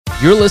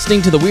You're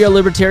listening to the We Are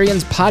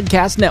Libertarians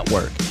Podcast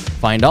Network.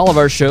 Find all of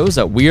our shows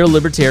at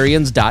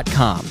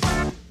wearelibertarians.com.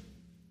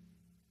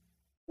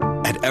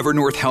 At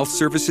Evernorth Health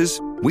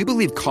Services, we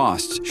believe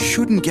costs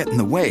shouldn't get in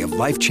the way of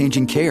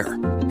life-changing care,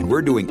 and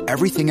we're doing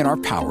everything in our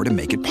power to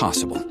make it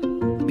possible.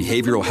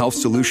 Behavioral health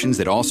solutions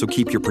that also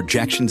keep your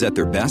projections at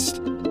their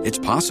best? It's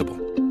possible.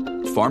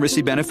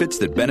 Pharmacy benefits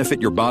that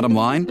benefit your bottom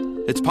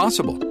line? It's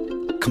possible.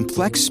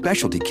 Complex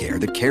specialty care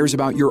that cares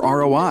about your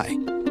ROI?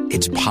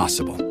 It's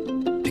possible.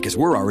 Because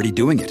we're already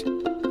doing it.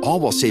 All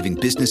while saving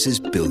businesses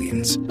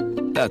billions.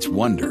 That's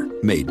Wonder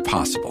made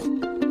possible.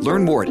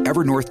 Learn more at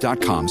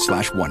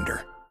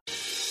evernorth.com/wonder.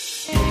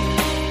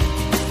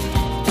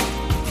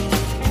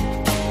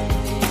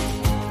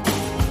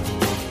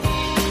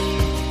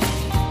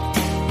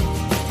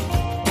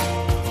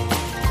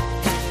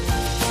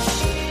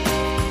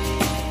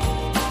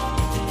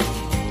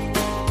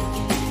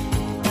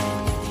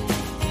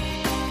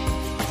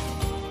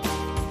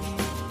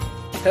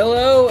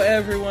 Hello,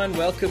 everyone.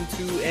 Welcome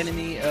to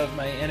Enemy of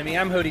My Enemy.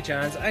 I'm Hody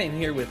Johns. I am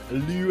here with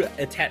Lou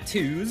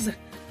Tattoos.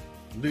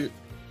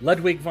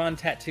 Ludwig von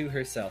Tattoo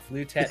herself.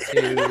 Lou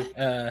Tattoo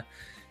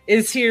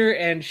is here,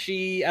 and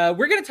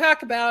we're going to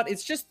talk about,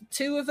 it's just the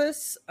two of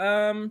us.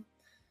 And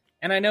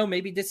I know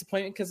maybe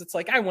disappointment because it's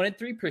like I wanted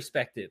three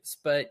perspectives,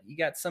 but you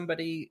got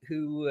somebody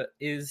who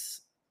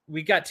is,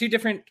 we got two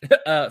different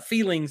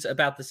feelings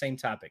about the same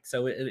topic.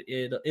 So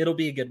it'll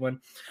be a good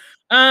one.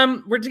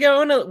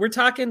 We're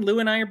talking, Lou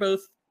and I are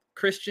both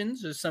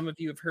Christians, as some of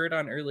you have heard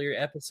on earlier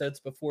episodes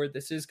before.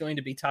 This is going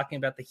to be talking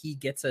about the He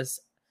Gets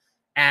Us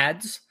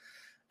ads.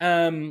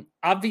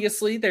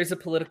 Obviously, there's a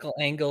political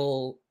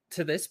angle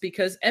to this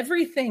because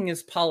everything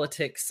is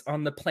politics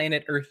on the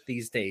planet Earth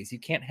these days. You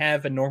can't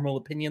have a normal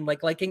opinion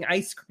like liking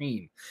ice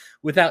cream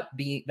without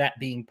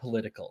being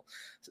political.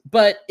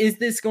 But is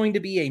this going to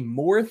be a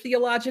more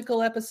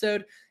theological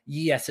episode?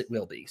 Yes, it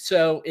will be.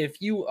 So if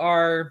you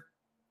are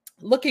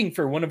looking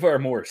for one of our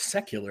more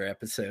secular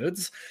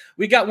episodes,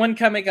 we got one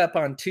coming up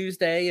on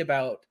Tuesday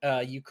about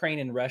Ukraine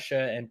and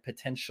Russia and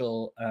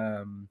potential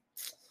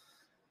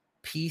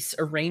peace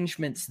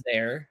arrangements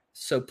there.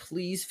 So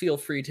please feel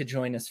free to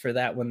join us for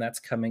that one. That's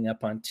coming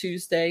up on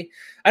Tuesday.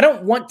 I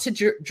don't want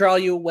to draw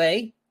you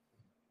away.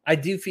 I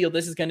do feel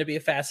this is going to be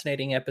a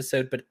fascinating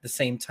episode, but at the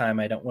same time,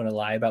 I don't want to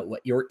lie about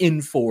what you're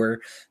in for.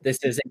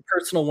 This is a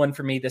personal one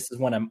for me. This is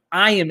one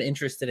I am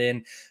interested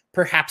in,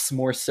 perhaps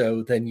more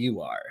so than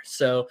you are.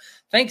 So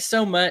thanks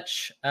so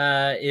much.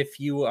 If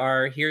you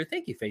are here,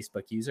 thank you,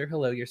 Facebook user.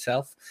 Hello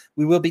yourself.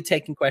 We will be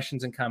taking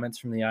questions and comments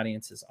from the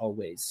audience as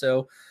always.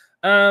 So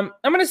I'm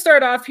going to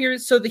start off here.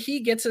 So the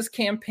He Gets Us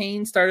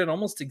campaign started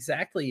almost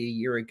exactly a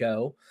year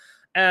ago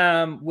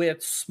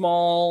with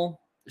small,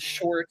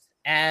 short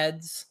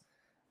ads.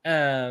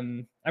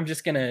 I'm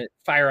just gonna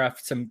fire off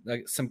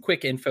some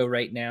quick info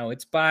right now.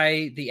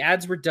 The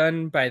ads were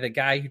done by the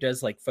guy who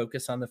does like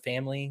Focus on the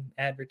Family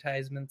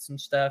advertisements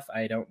and stuff.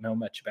 I don't know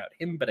much about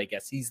him, but I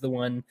guess he's the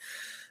one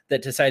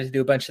that decided to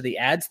do a bunch of the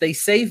ads. They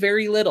say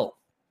very little.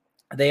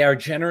 They are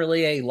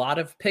generally a lot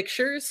of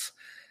pictures,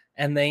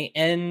 and they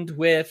end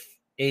with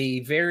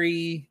a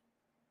very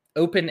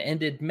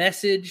open-ended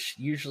message,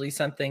 usually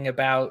something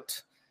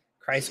about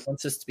Christ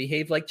wants us to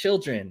behave like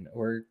children,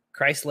 or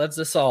Christ loves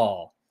us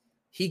all.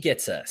 He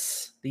gets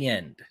us. The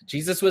end.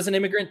 Jesus was an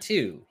immigrant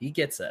too. He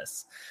gets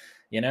us.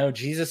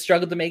 Jesus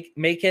struggled to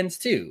make ends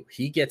too.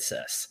 He gets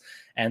us.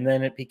 And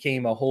then it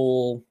became a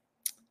whole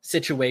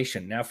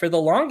situation. Now, for the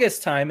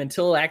longest time,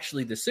 until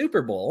actually the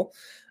Super Bowl,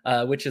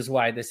 which is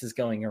why this is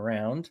going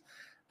around,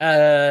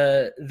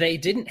 they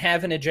didn't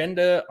have an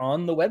agenda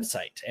on the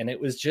website. And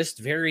it was just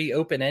very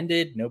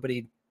open-ended.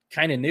 Nobody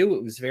kind of knew.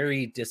 It was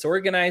very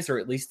disorganized, or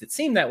at least it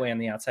seemed that way on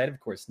the outside. Of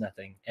course,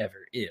 nothing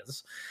ever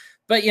is.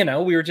 But,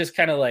 we were just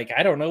kind of like,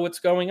 I don't know what's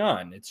going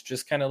on. It's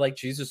just kind of like,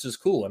 Jesus is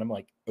cool. And I'm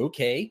like,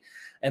 okay.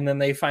 And then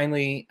they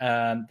finally,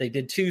 they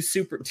did two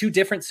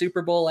different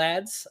Super Bowl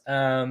ads,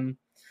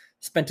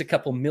 spent a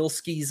couple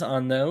milskis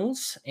on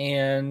those.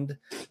 And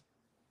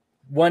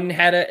one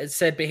it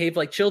said, behave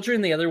like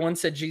children. The other one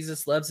said,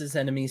 Jesus loves his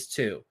enemies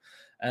too.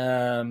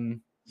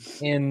 In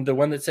the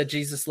one that said,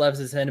 Jesus loves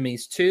his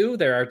enemies too,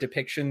 there are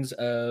depictions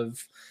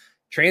of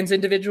trans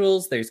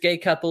individuals, there's gay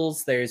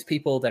couples, there's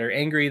people that are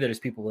angry, there's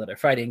people that are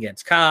fighting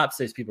against cops,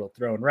 there's people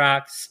throwing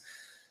rocks,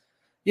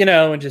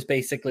 and just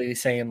basically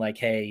saying like,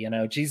 hey,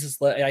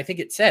 Jesus, I think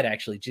it said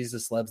actually,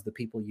 Jesus loves the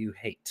people you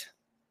hate,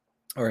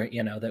 or,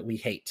 that we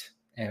hate.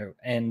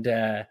 And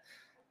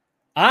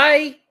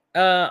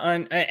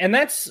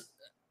that's,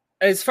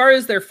 as far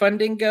as their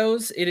funding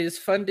goes, it is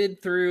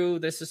funded through,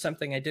 this is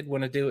something I did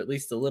want to do at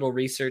least a little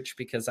research,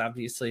 because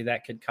obviously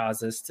that could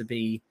cause us to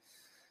be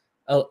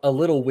a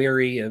little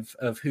wary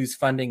of who's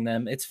funding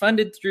them. It's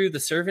funded through the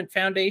Servant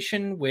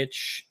Foundation,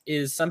 which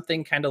is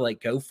something kind of like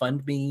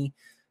GoFundMe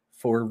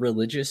for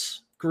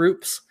religious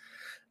groups.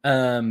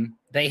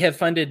 They have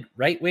funded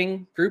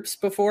right-wing groups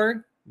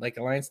before, like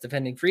Alliance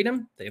Defending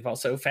Freedom. They've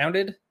also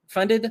funded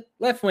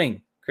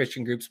left-wing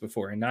Christian groups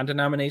before, and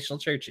non-denominational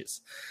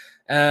churches.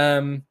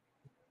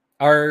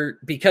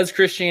 because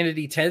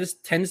Christianity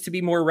tends to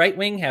be more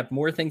right-wing, have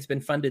more things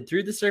been funded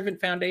through the Servant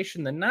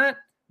Foundation than not?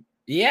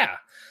 Yeah.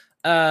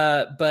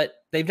 But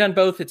they've done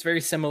both. It's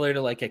very similar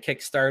to like a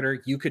Kickstarter.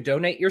 You could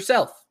donate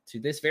yourself to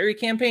this very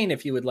campaign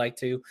if you would like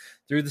to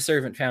through the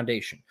Servant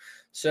Foundation.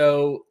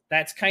 So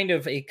that's kind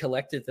of a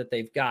collective that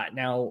they've got.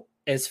 Now,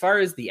 as far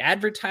as the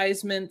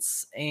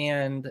advertisements,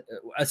 and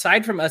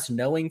aside from us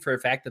knowing for a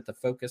fact that the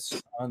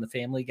Focus on the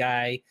Family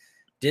Guy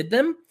did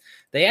them,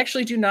 they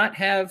actually do not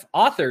have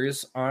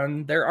authors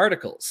on their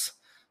articles.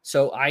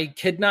 So I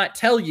could not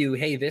tell you,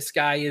 hey, this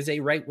guy is a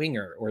right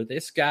winger or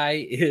this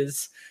guy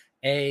is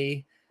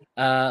a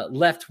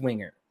left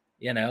winger.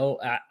 You know,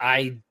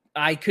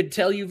 I could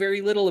tell you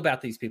very little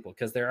about these people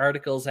because their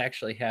articles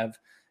actually have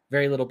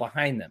very little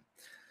behind them.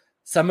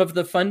 Some of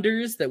the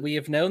funders that we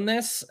have known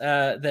this,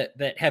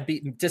 that have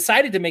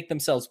decided to make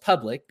themselves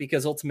public,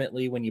 because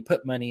ultimately when you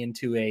put money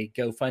into a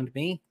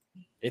GoFundMe,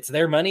 it's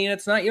their money and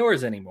it's not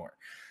yours anymore.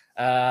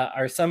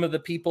 Are some of the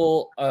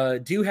people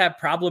do have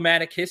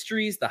problematic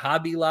histories. The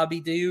Hobby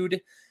Lobby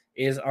dude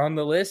is on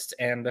the list,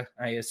 and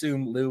I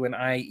assume Lou and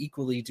I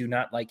equally do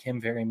not like him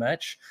very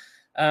much,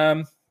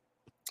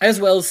 as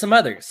well as some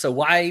others. So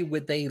why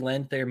would they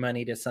lend their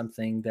money to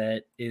something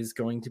that is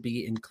going to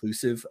be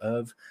inclusive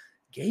of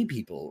gay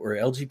people or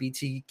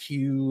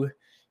LGBTQ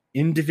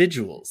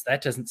individuals?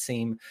 That doesn't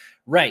seem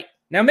right.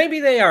 Now, maybe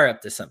they are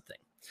up to something.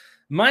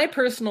 My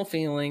personal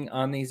feeling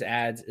on these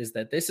ads is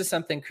that this is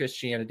something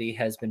Christianity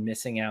has been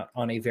missing out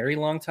on a very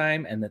long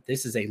time, and that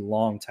this is a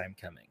long time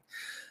coming.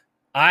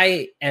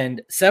 I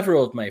and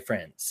several of my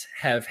friends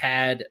have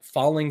had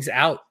fallings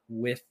out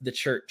with the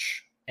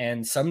church,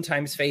 and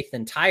sometimes faith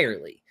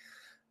entirely,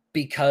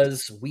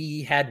 because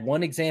we had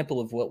one example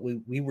of what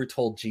we were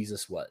told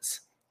Jesus was,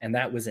 and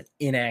that was an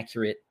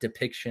inaccurate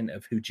depiction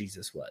of who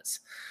Jesus was.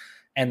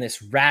 And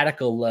this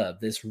radical love,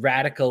 this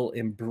radical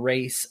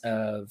embrace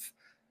of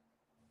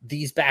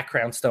these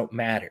backgrounds don't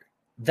matter.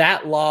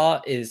 That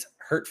law is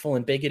hurtful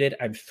and bigoted.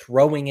 I'm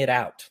throwing it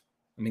out.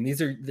 I mean,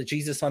 these are the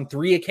Jesus on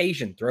 3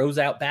 occasions throws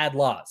out bad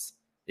laws.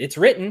 It's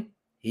written.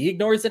 He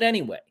ignores it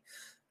anyway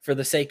for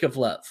the sake of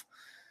love.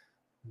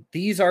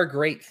 These are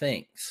great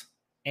things.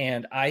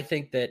 And I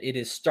think that it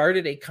has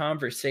started a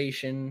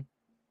conversation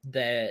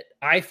that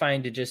I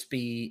find to just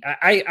be,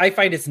 I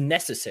find it's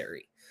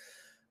necessary.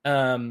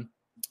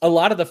 A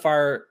lot of the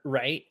far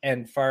right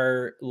and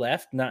far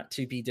left, not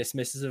to be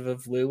dismissive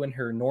of Lou and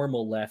her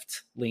normal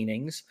left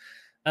leanings,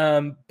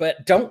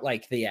 but don't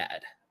like the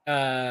ad.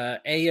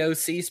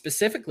 AOC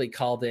specifically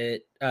called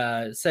it,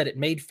 said it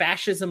made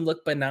fascism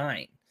look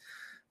benign.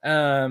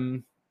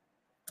 And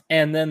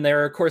then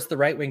there are, of course, the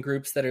right-wing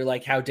groups that are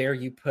like, how dare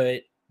you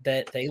put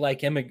that they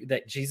like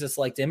that Jesus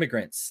liked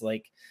immigrants,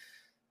 like,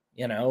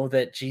 you know,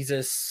 that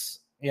Jesus,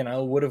 you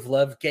know, would have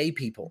loved gay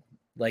people.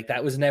 Like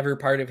that was never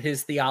part of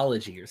his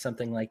theology or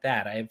something like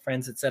that. I have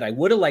friends that said I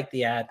would have liked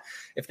the ad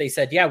if they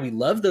said, yeah, we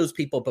love those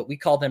people, but we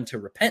call them to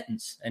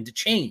repentance and to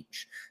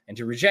change and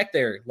to reject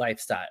their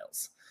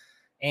lifestyles.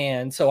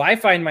 And so I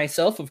find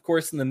myself, of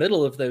course, in the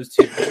middle of those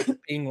two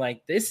being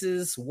like, this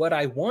is what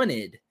I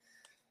wanted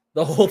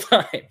the whole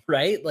time,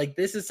 right? Like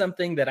this is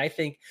something that I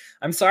think,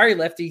 I'm sorry,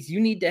 lefties, you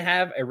need to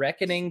have a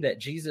reckoning that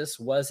Jesus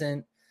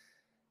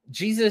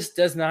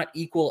does not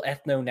equal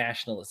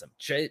ethno-nationalism.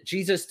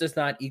 Jesus does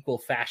not equal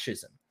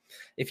fascism.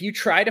 If you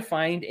try to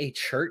find a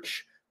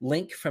church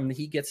link from the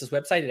He Gets His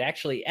website, it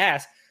actually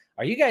asks,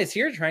 are you guys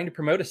here trying to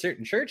promote a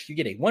certain church? You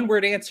get a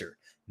one-word answer,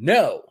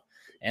 no.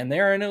 And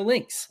there are no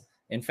links.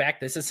 In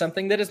fact, this is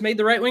something that has made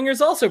the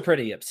right-wingers also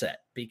pretty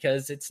upset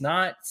because it's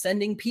not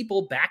sending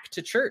people back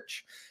to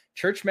church.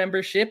 Church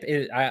membership,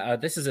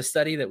 this is a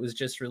study that was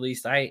just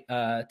released. I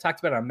talked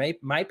about it on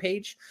my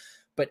page,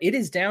 but it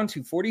is down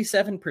to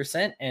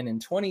 47%. And in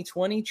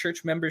 2020,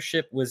 church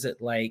membership was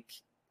at like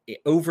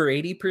over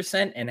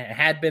 80%. And it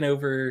had been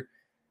over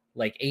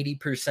like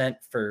 80%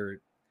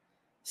 for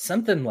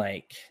something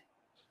like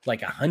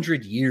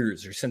 100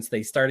 years or since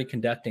they started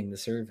conducting the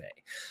survey.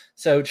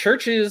 So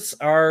churches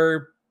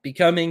are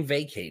becoming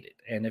vacated.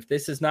 And if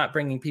this is not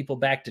bringing people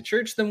back to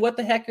church, then what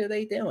the heck are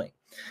they doing?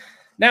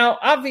 Now,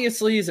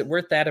 obviously, is it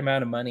worth that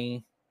amount of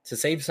money to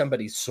save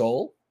somebody's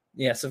soul?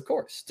 Yes, of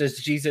course. Does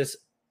Jesus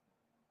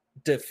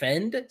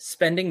defend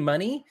spending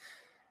money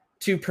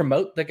to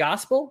promote the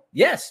gospel?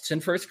 Yes, it's in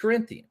 1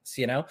 Corinthians,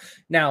 you know.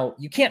 Now,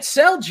 you can't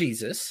sell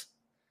Jesus,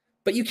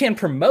 but you can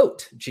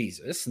promote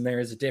Jesus, and there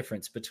is a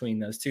difference between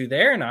those two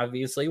there. And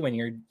obviously, when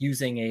you're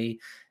using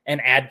an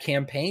ad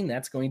campaign,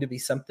 that's going to be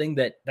something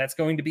that's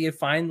going to be a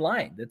fine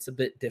line. That's a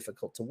bit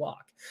difficult to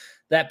walk.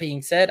 That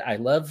being said, I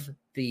love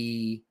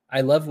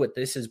what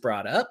this has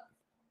brought up.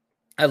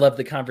 I love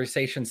the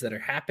conversations that are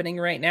happening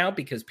right now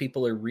because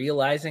people are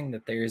realizing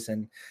that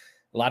a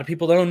lot of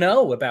people don't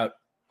know about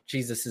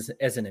Jesus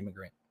as an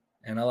immigrant.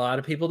 And a lot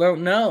of people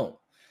don't know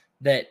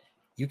that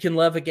you can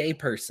love a gay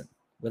person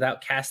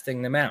without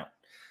casting them out.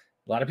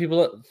 A lot of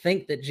people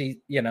think that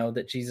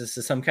that Jesus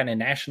is some kind of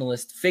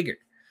nationalist figure.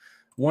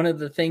 One of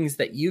the things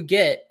that you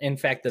get, in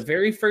fact, the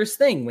very first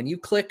thing when you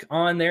click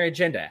on their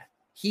agenda,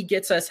 He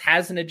Gets Us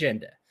has an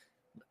agenda.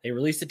 They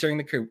released it during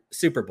the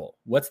Super Bowl.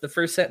 What's the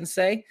first sentence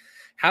say?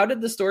 How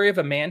did the story of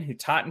a man who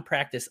taught and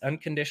practiced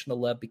unconditional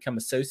love become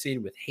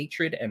associated with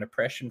hatred and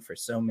oppression for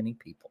so many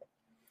people?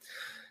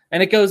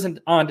 And it goes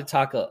on to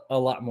talk a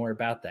lot more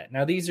about that.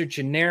 Now, these are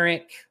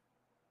generic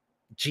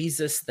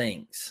Jesus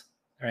things,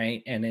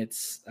 right? And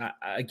it's,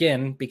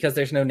 again, because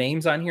there's no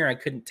names on here, I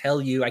couldn't tell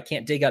you, I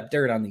can't dig up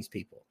dirt on these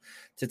people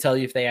to tell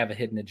you if they have a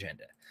hidden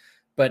agenda.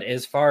 But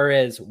as far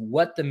as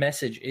what the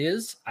message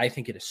is, I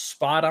think it is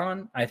spot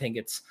on.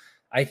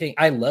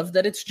 I love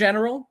that it's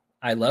general.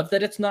 I love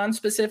that it's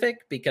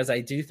non-specific, because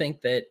I do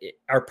think that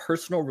our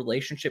personal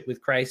relationship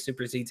with Christ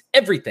supersedes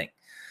everything,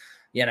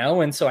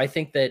 and so I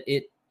think that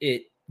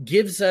it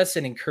gives us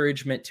an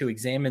encouragement to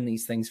examine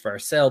these things for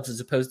ourselves, as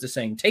opposed to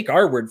saying, take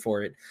our word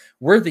for it.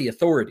 We're the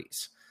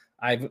authorities.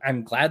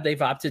 I'm glad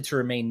they've opted to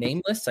remain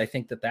nameless. I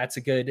think that that's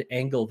a good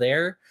angle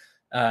there.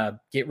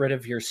 Get rid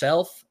of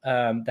yourself.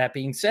 That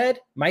being said,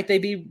 might they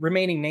be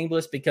remaining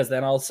nameless because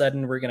then all of a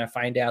sudden we're going to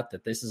find out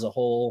that this is a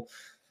whole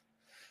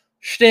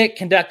shtick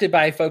conducted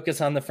by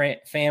Focus on the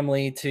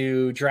Family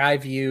to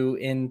drive you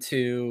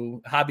into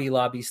Hobby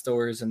Lobby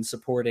stores and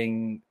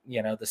supporting,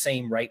 the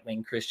same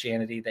right-wing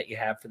Christianity that you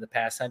have for the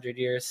past 100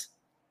 years?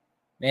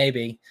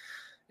 Maybe.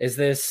 Is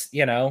this,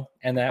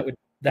 and that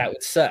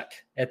would suck.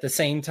 At the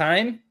same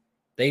time,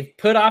 they've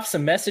put off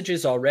some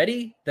messages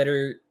already that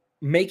are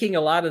making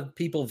a lot of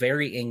people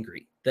very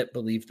angry that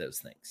believe those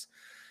things.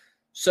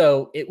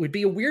 So it would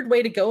be a weird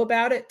way to go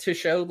about it, to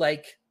show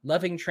like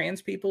loving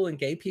trans people and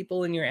gay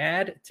people in your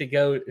ad, to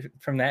go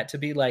from that to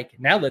be like,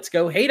 now let's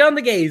go hate on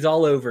the gays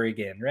all over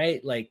again,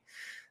 right? Like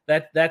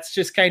that's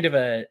just kind of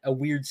a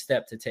weird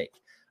step to take.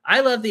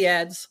 I love the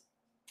ads,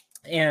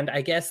 and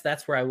I guess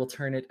that's where I will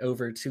turn it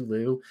over to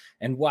Lou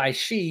and why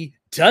she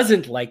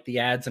doesn't like the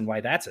ads and why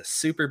that's a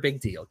super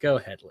big deal. Go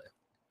ahead, Lou.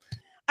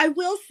 I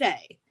will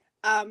say,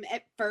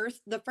 at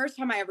first, the first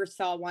time I ever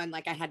saw one,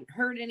 like I hadn't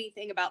heard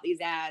anything about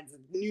these ads,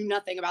 knew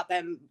nothing about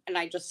them. And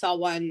I just saw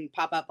one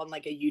pop up on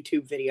like a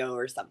YouTube video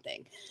or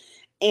something.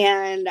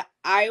 And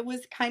I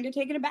was kind of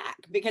taken aback,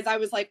 because I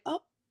was like,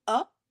 oh,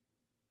 all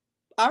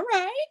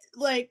right.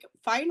 Like,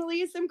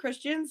 finally some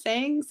Christians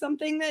saying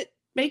something that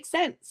makes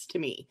sense to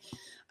me.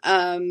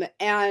 And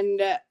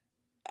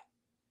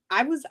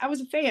I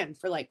was a fan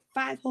for like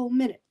 5 whole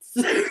minutes.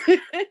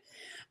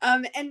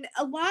 And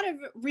a lot of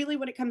really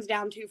what it comes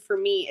down to for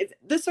me is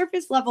the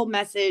surface level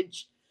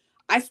message.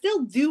 I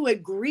still do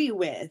agree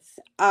with,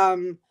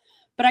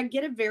 but I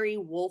get a very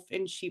wolf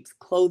in sheep's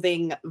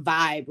clothing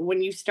vibe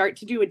when you start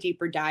to do a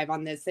deeper dive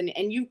on this. And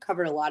you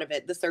covered a lot of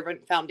it, the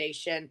Servant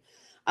Foundation.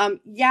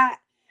 Yeah.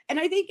 And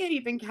I think it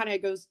even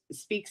kind of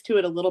speaks to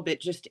it a little bit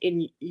just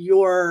in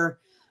your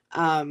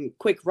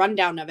quick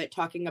rundown of it,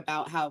 talking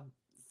about how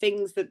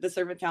things that the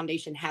Servant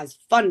Foundation has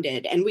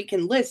funded, and we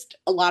can list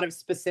a lot of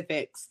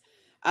specifics,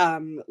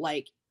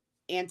 like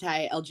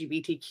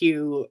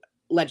anti-LGBTQ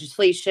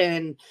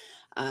legislation,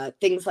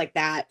 things like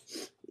that,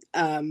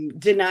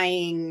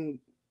 denying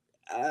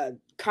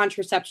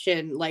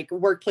contraception, like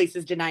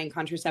workplaces denying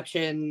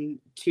contraception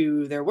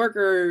to their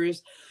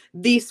workers,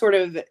 these sort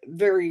of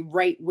very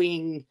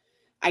right-wing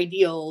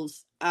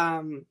ideals.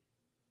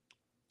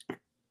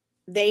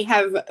 They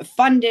have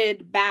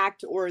funded,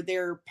 backed, or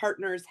their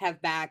partners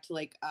have backed,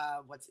 like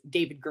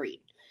David Green.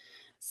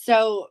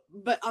 So,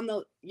 but on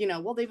the,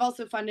 they've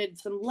also funded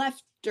some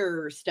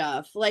lefter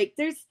stuff. Like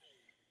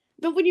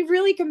but when you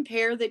really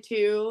compare the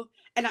two,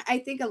 and I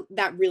think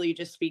that really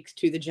just speaks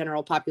to the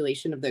general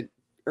population of the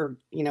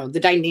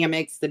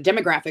dynamics, the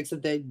demographics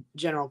of the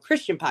general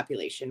Christian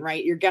population,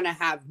 right? You're going to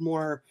have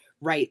more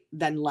right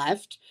than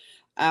left.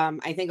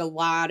 I think a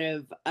lot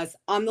of us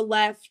on the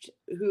left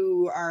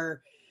who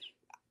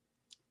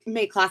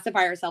may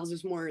classify ourselves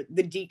as more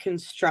the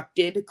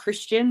deconstructed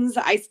Christians.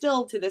 I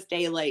still, to this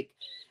day,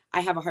 I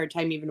have a hard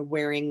time even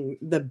wearing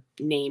the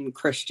name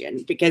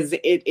Christian, because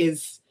it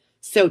is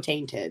so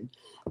tainted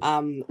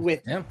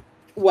with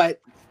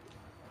what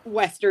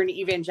Western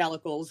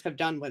evangelicals have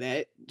done with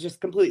it,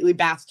 just completely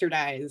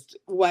bastardized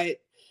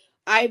what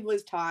I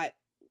was taught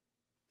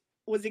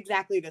was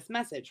exactly this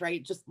message,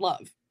 right? Just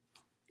love.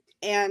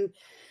 And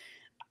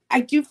I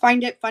do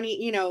find it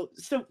funny,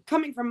 so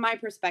coming from my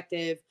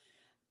perspective,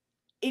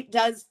 it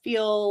does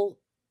feel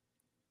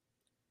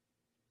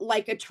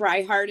like a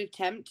try-hard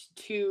attempt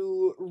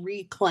to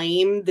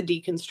reclaim the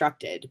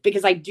deconstructed,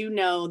 because I do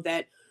know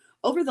that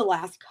over the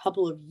last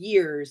couple of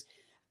years,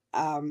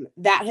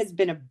 that has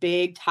been a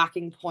big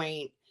talking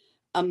point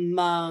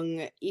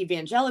among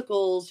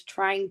evangelicals,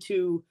 trying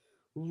to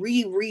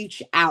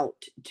reach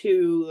out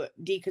to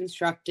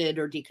deconstructed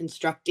or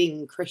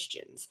deconstructing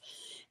Christians.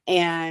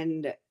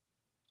 And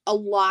a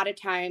lot of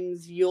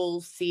times you'll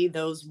see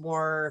those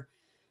more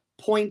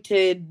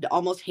pointed,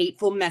 almost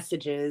hateful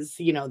messages,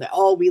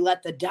 that, we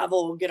let the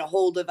devil get a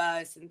hold of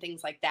us and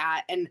things like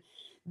that. And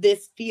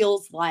this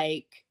feels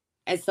like,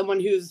 as someone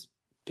who's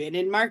been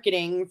in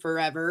marketing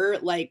forever,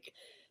 like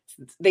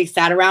they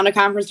sat around a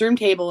conference room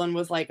table and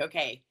was like,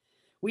 okay,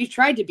 we've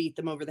tried to beat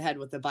them over the head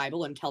with the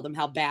Bible and tell them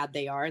how bad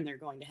they are and they're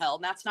going to hell,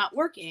 and that's not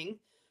working.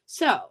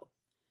 So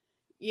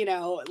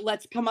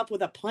let's come up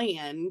with a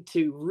plan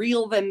to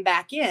reel them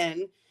back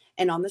in.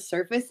 And on the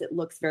surface, it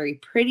looks very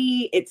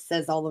pretty. It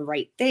says all the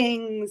right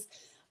things.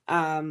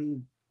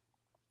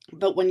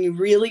 But when you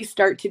really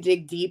start to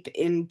dig deep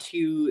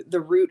into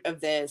the root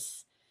of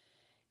this,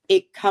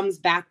 it comes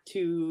back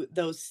to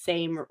those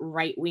same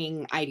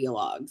right-wing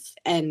ideologues,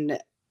 and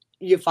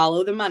you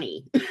follow the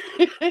money.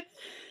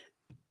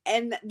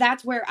 And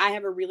that's where I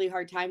have a really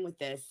hard time with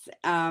this.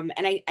 And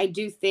I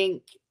do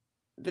think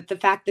that the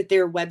fact that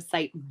their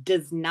website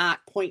does not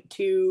point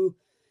to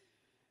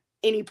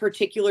any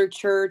particular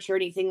church or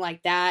anything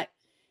like that,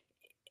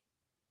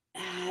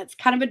 it's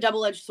kind of a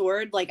double-edged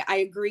sword. Like, I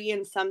agree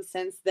in some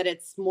sense that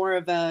it's more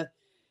of a,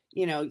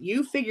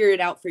 you figure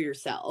it out for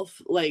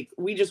yourself. Like,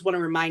 we just want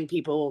to remind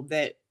people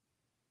that,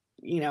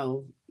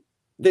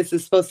 this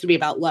is supposed to be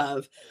about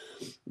love.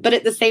 But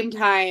at the same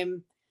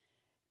time,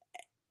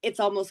 it's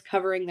almost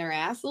covering their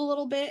ass a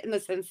little bit, in the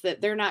sense that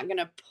they're not going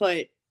to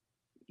put,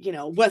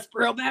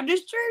 Westboro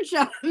Baptist Church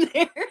on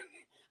there.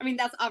 I mean,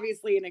 that's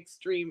obviously an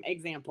extreme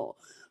example,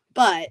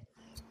 but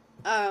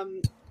I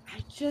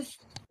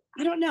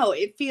don't know.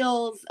 It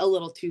feels a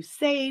little too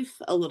safe,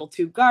 a little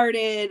too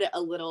guarded,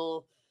 a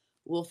little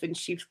wolf in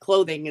sheep's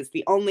clothing is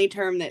the only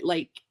term that,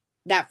 like,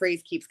 that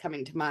phrase keeps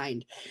coming to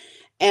mind.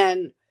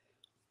 And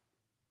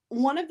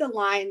one of the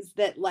lines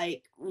that,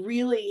 like,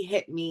 really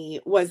hit me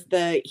was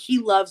he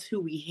loves who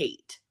we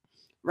hate,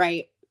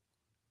 right?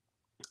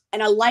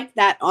 And I like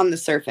that on the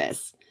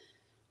surface.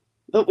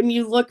 But when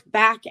you look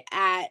back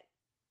at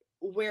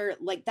where,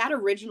 like, that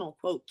original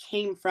quote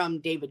came from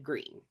David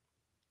Green,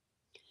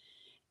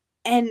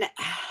 and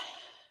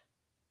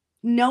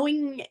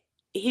knowing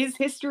his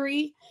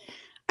history,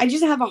 I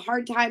just have a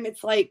hard time.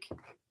 It's like,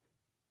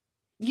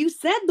 you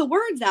said the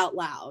words out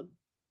loud,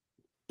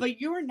 but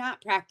you're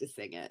not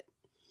practicing it.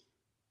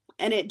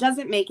 And it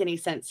doesn't make any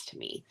sense to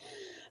me.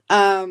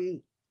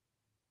 And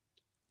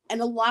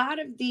a lot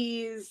of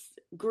these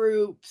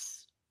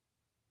groups,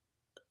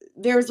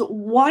 there's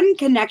one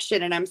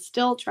connection, and I'm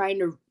still trying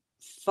to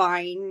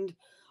find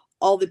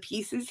all the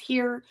pieces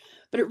here,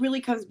 but it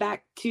really comes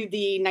back to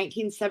the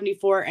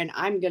 1974, and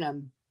I'm going to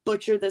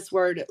butcher this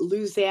word,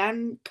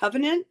 Lausanne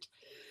Covenant,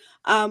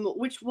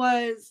 which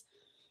was,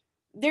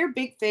 their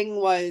big thing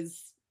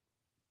was,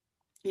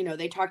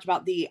 they talked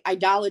about the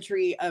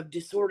idolatry of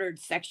disordered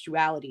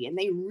sexuality, and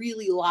they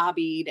really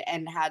lobbied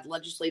and had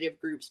legislative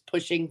groups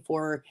pushing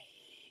for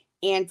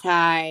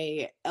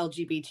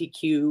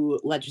anti-LGBTQ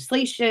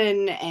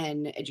legislation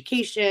and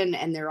education.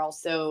 And they're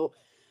also,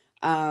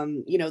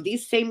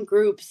 these same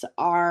groups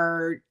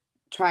are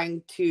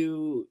trying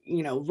to,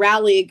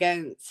 rally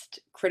against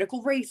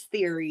critical race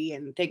theory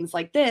and things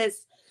like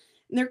this.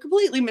 And they're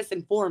completely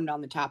misinformed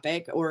on the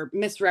topic, or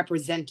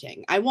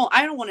misrepresenting. I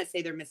don't want to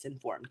say they're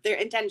misinformed. They're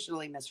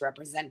intentionally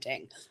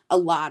misrepresenting a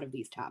lot of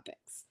these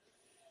topics.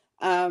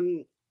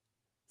 So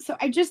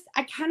I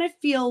kind of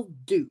feel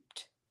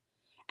duped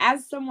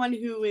as someone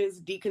who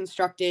is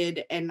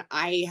deconstructed, and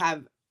I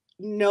have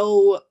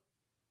no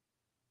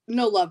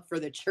love for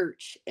the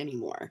church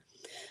anymore.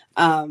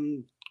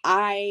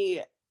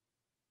 I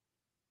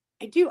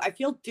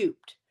feel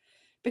duped,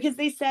 because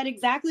they said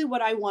exactly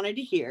what I wanted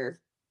to hear.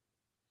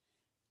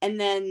 And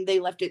then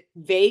they left it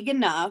vague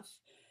enough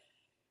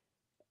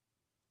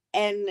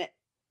and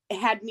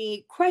had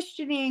me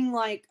questioning,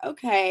 like,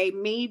 okay,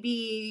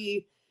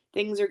 maybe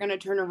things are going to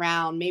turn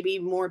around. Maybe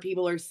more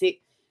people are sick.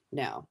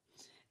 No,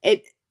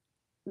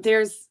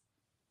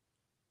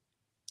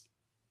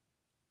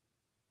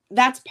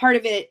 that's part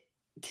of it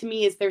to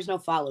me, is there's no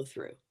follow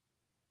through.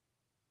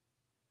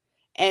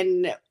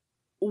 And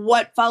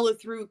what follow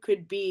through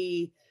could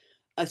be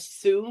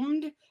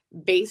assumed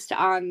based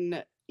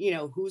on,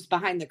 who's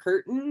behind the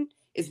curtain,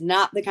 is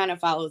not the kind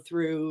of follow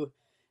through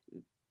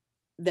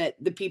that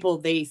the people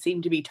they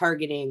seem to be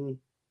targeting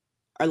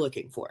are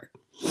looking for.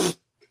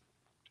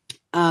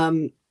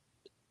 I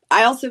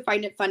also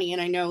find it funny,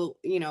 and I know,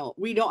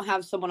 we don't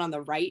have someone on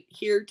the right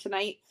here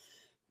tonight,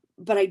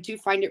 but I do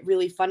find it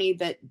really funny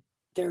that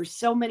there's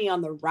so many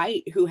on the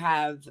right who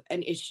have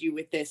an issue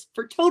with this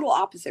for total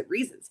opposite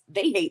reasons.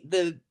 They hate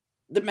the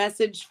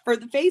message for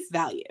the face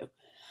value.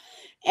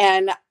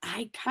 And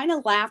I kind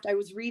of laughed. I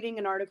was reading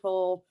an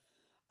article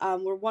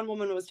where one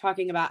woman was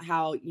talking about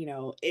how,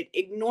 it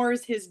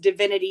ignores his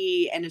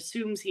divinity and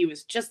assumes he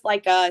was just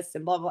like us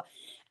and blah, blah.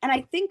 And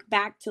I think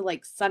back to,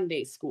 like,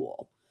 Sunday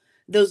school,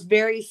 those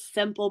very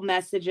simple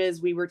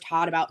messages we were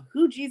taught about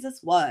who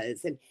Jesus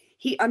was, and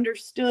he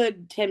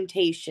understood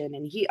temptation,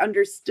 and he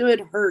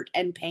understood hurt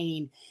and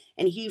pain,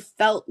 and he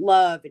felt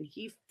love, and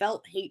he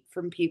felt hate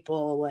from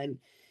people. And,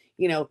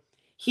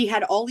 he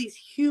had all these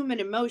human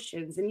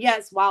emotions. And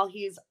yes, while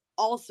he's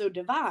also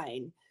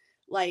divine,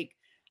 like,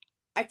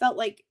 I felt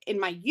like in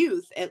my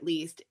youth, at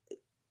least,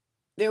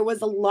 there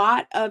was a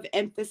lot of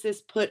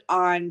emphasis put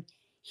on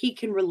he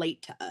can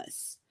relate to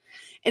us.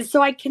 And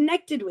so I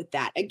connected with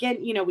that. Again,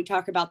 we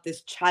talk about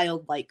this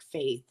childlike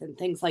faith and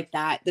things like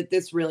that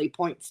this really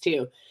points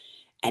to.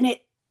 And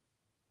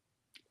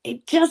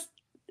it just,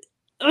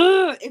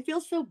 it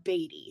feels so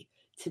baity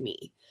to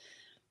me.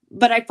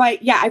 But I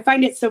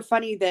find it so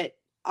funny that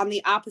on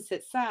the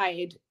opposite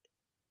side,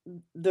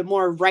 the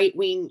more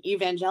right-wing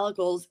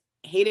evangelicals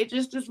hate it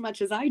just as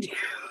much as I do.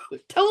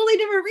 Totally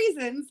different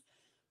reasons,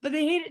 but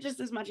they hate it just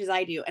as much as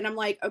I do. And I'm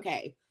like,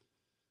 okay,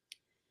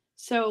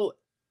 so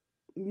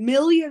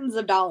millions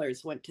of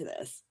dollars went to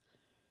this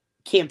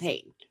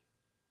campaign.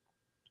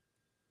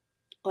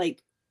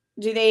 Like,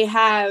 do they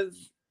have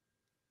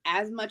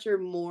as much or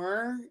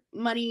more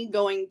money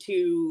going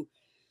to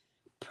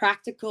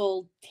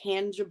practical,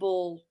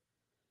 tangible,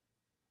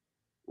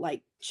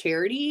 like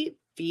charity,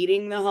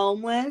 feeding the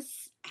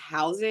homeless,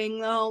 housing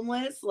the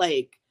homeless?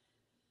 Like,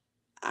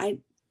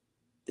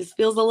 this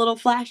feels a little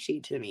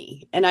flashy to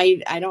me, and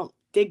I don't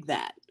dig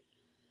that.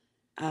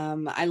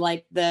 I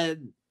like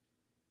the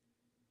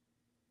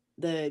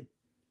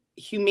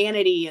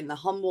humanity and the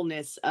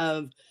humbleness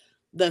of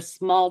the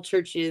small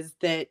churches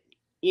that,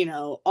 you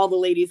know, all the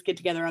ladies get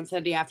together on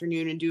Sunday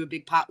afternoon and do a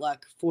big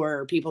potluck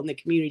for people in the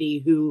community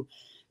who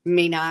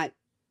may not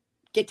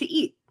get to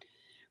eat,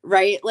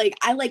 right? Like,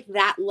 I like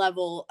that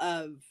level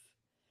of,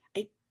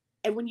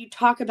 and when you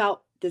talk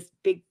about this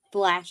big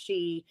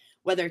flashy,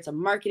 whether it's a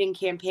marketing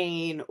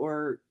campaign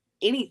or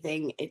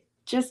anything,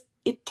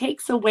 it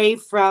takes away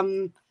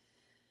from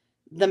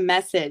the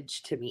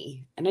message to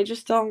me. And I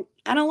don't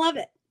love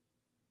it.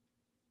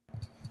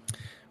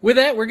 With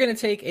that, we're going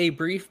to take a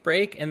brief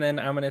break, and then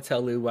I'm going to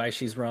tell Lou why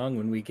she's wrong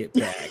when we get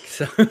back.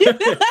 So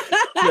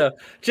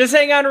just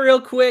hang on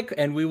real quick,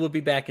 and we will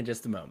be back in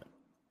just a moment.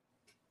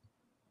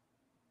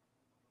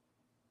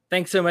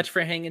 Thanks so much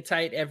for hanging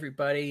tight,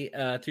 everybody,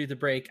 through the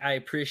break. I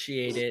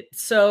appreciate it.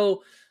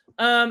 So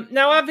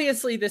now,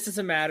 obviously, this is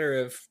a matter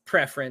of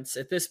preference.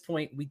 At this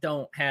point, we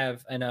don't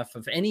have enough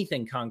of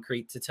anything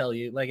concrete to tell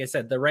you. Like I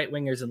said, the right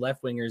wingers and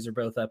left wingers are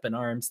both up in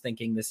arms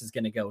thinking this is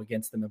going to go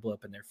against them and blow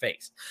up in their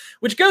face,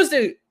 which goes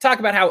to talk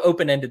about how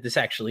open-ended this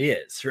actually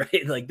is,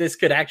 right? Like, this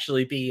could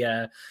actually be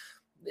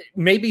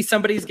maybe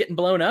somebody's getting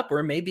blown up,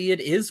 or maybe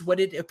it is what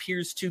it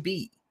appears to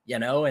be, you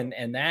know,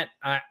 and that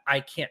I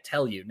can't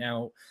tell you.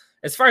 Now,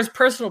 as far as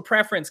personal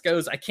preference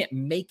goes, I can't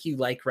make you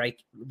like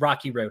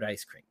Rocky Road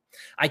ice cream.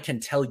 I can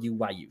tell you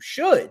why you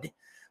should,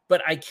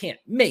 but I can't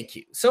make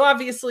you. So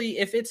obviously,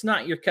 if it's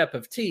not your cup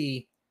of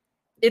tea,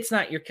 it's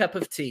not your cup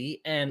of tea.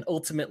 And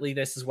ultimately,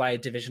 this is why a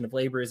division of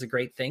labor is a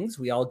great thing.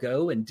 We all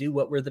go and do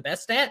what we're the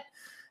best at.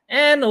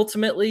 And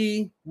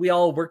ultimately, we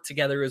all work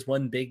together as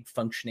one big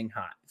functioning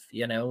hive,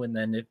 you know? And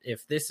then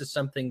if this is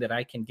something that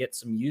I can get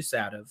some use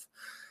out of,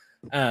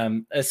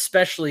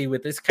 especially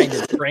with this kind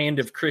of brand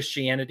of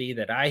Christianity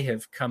that I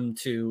have come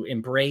to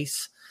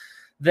embrace,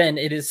 then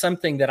it is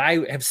something that I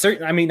have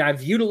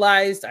I've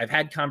utilized, I've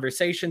had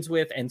conversations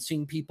with, and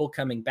seen people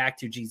coming back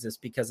to Jesus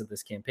because of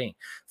this campaign.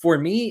 For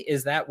me,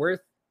 is that worth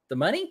the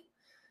money?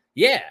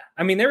 Yeah.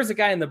 I mean, there was a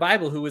guy in the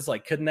Bible who was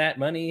like, couldn't that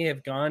money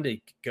have gone to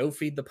go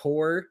feed the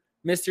poor,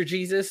 Mr.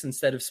 Jesus,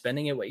 instead of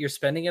spending it what you're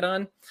spending it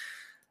on?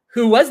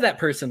 Who was that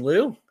person,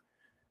 Lou?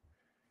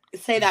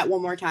 Say that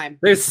one more time.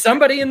 There's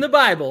somebody in the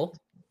Bible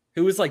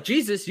who was like,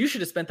 Jesus, you should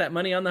have spent that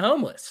money on the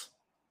homeless.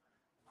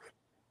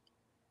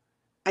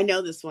 I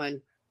know this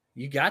one.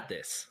 You got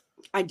this.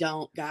 I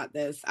don't got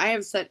this. I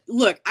have said,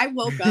 look, I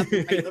woke up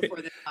right before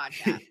this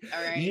podcast.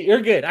 All right. You're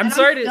good. I'm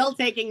still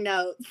taking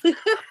notes.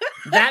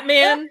 That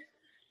man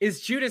is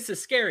Judas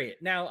Iscariot.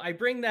 Now, I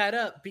bring that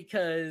up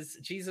because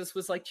Jesus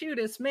was like,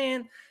 Judas,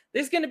 man,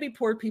 there's going to be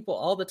poor people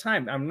all the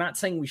time. I'm not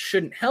saying we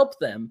shouldn't help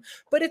them,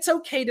 but it's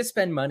okay to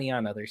spend money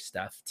on other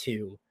stuff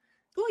too.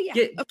 Well,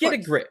 yeah. Get a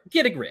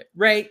grip,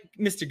 right,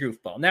 Mr.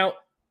 Goofball? Now,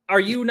 are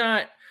you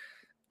not?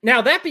 Now,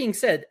 that being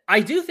said, I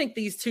do think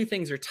these two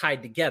things are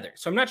tied together.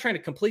 So I'm not trying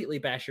to completely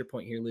bash your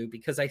point here, Lou,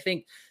 because I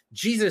think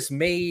Jesus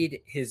made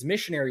his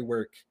missionary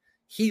work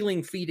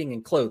healing, feeding,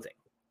 and clothing,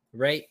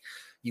 right?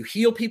 You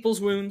heal people's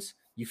wounds,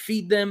 you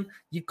feed them,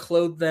 you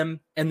clothe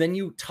them, and then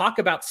you talk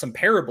about some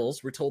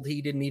parables. We're told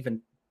he didn't even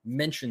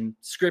mention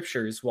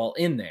scriptures while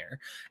in there,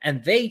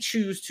 and they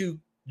choose to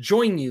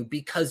join you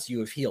because you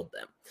have healed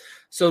them.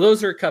 So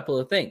those are a couple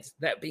of things.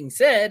 That being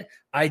said,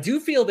 I do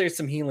feel there's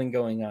some healing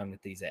going on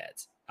with these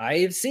ads. I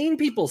have seen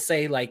people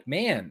say, like,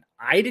 man,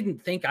 I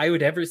didn't think I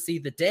would ever see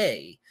the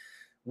day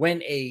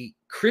when a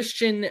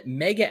Christian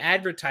mega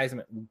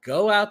advertisement would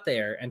go out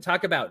there and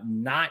talk about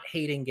not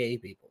hating gay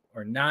people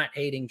or not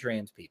hating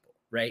trans people,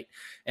 right?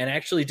 And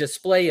actually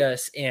display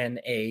us in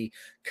a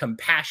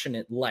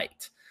compassionate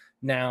light.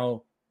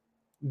 Now,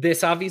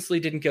 this obviously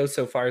didn't go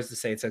so far as to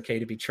say it's okay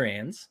to be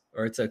trans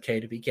or it's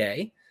okay to be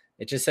gay.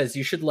 It just says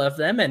you should love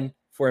them. And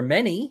for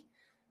many,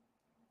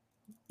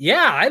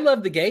 yeah, I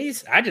love the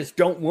gays. I just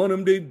don't want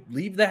them to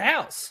leave the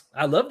house.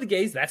 I love the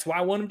gays. That's why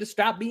I want them to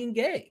stop being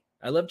gay.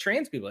 I love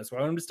trans people. That's why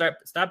I want them to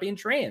stop being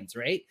trans,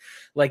 right?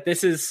 Like,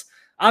 this is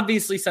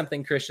obviously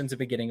something Christians have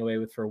been getting away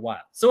with for a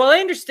while. So while I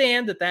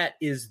understand that that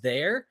is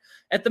there,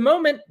 at the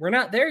moment, we're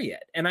not there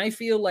yet. And I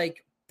feel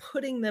like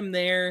putting them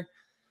there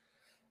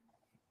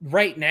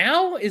right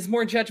now is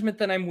more judgment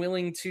than I'm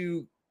willing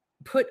to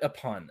put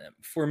upon them.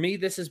 For me,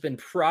 this has been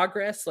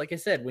progress. Like I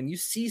said, when you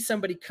see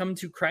somebody come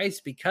to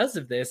Christ because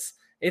of this,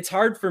 it's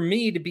hard for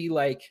me to be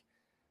like,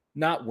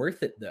 not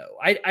worth it though.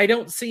 I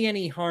don't see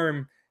any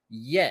harm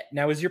yet.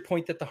 Now, is your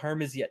point that the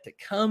harm is yet to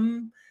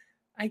come?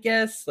 I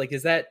guess, like,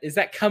 is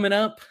that coming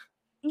up?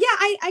 Yeah,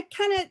 I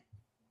kind of,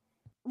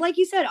 like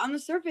you said, on the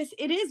surface,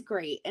 it is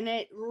great. And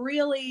it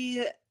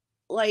really,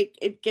 like,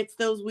 it gets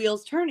those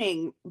wheels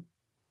turning.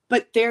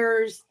 But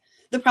there's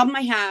the problem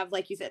I have,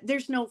 like you said,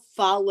 there's no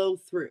follow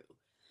through.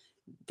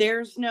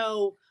 There's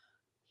no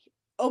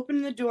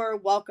open the door,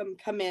 welcome,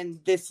 come in.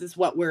 This is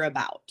what we're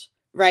about,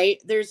 right?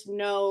 There's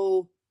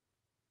no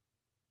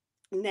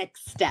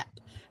next step.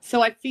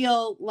 So I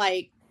feel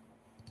like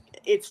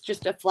it's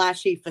just a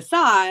flashy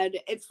facade.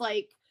 It's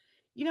like,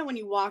 you know, when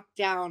you walk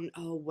down,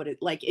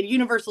 like at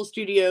Universal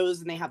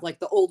Studios and they have like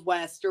the Old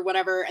West or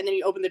whatever, and then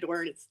you open the door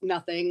and it's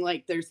nothing,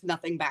 like there's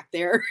nothing back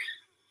there.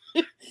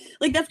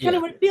 Like that's kind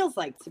of what it feels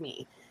like to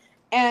me.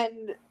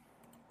 And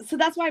so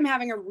that's why I'm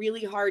having a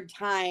really hard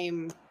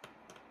time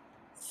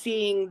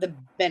seeing the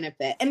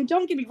benefit. And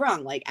don't get me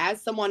wrong, like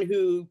as someone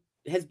who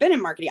has been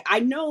in marketing, I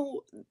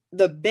know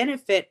the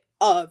benefit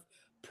of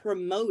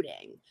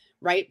promoting,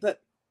 right?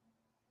 But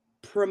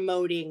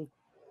promoting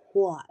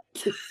what?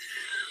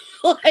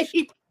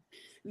 Like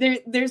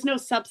there's no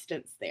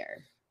substance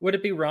there. Would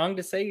it be wrong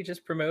to say you're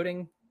just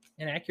promoting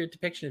an accurate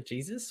depiction of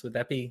Jesus? Would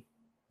that be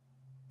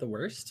the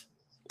worst?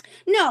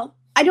 No,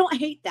 I don't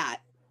hate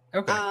that.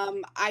 Okay.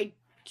 I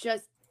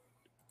just,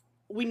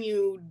 when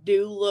you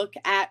do look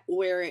at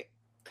where it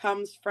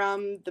comes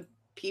from, the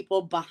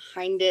people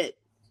behind it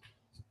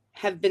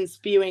have been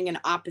spewing an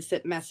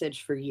opposite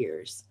message for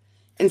years.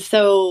 And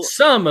so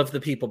some of the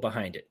people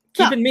behind it.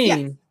 Keep in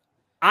mind, yes.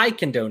 I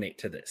can donate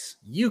to this.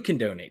 You can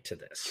donate to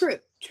this.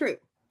 True.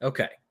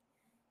 Okay.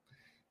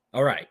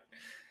 All right.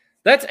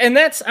 That's,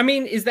 I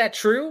mean, is that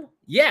true?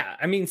 Yeah.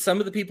 I mean, some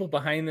of the people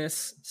behind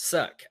this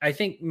suck. I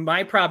think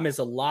my problem is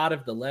a lot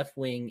of the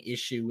left-wing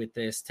issue with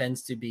this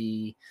tends to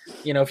be,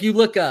 you know, if you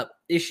look up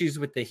issues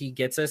with the He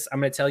Gets Us,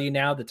 I'm going to tell you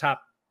now, the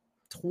top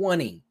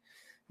 20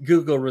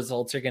 Google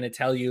results are going to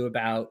tell you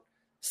about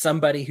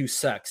somebody who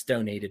sucks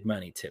donated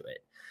money to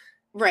it.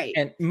 Right.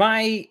 And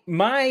my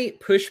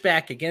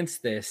pushback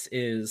against this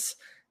is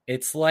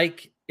it's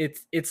like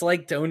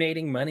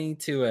donating money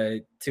to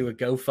a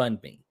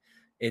GoFundMe.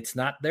 It's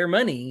not their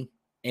money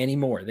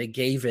anymore. They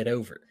gave it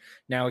over.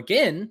 Now,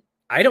 again,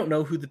 I don't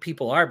know who the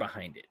people are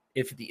behind it.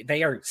 If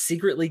they are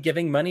secretly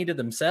giving money to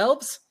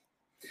themselves,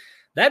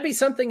 that'd be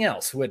something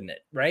else, wouldn't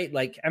it? Right?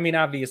 Like, I mean,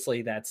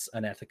 obviously that's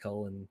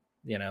unethical. And,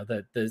 you know,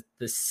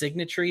 the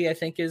signatory, I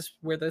think, is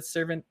where the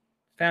Servant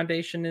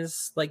Foundation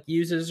is like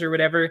uses or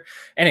whatever.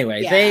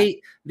 Anyway,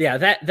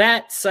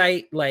 that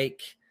site,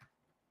 like,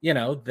 you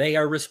know, they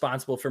are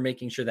responsible for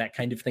making sure that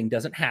kind of thing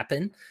doesn't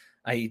happen.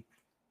 I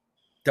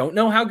don't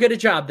know how good a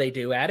job they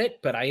do at it,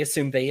 but I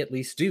assume they at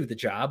least do the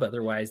job.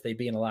 Otherwise, they'd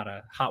be in a lot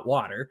of hot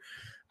water.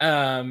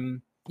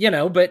 You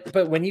know,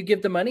 but when you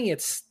give the money,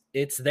 it's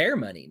their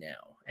money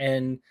now.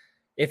 And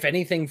if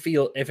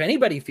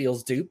anybody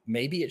feels duped,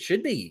 maybe it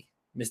should be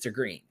Mr.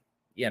 Green.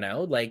 You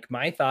know, like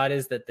my thought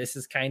is that this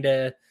is kind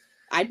of,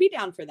 I'd be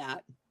down for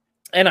that.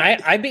 And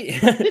I'd be,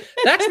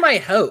 that's my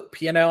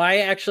hope. You know,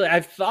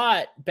 I've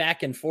thought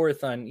back and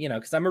forth on, you know,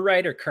 because I'm a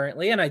writer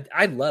currently and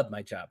I love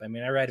my job. I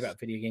mean, I write about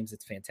video games.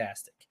 It's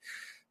fantastic.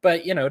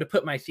 But, you know, to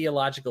put my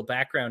theological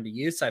background to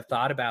use, I've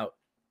thought about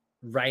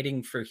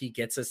writing for He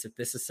Gets Us if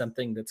this is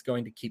something that's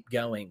going to keep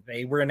going.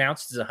 They were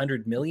announced as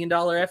 $100 million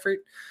effort,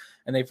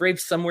 and they've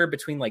raised somewhere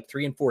between like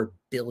 $3 and $4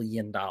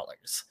 billion.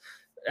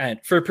 And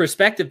for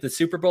perspective, the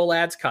Super Bowl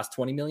ads cost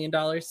 $20 million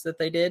that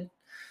they did.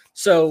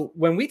 So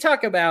when we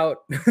talk about,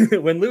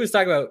 when Lou was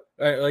talking about,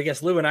 or I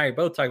guess Lou and I are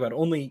both talking about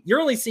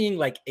you're only seeing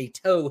like a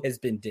toe has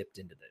been dipped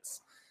into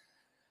this.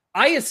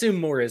 I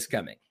assume more is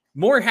coming.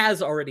 More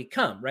has already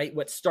come, right?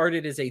 What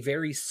started as a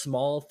very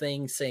small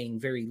thing saying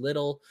very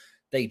little,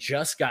 they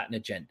just got an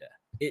agenda.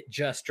 It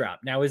just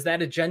dropped. Now, is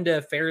that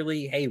agenda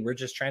fairly, hey, we're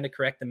just trying to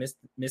correct the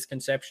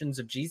misconceptions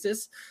of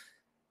Jesus?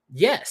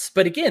 Yes.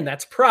 But again,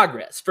 that's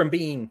progress from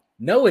being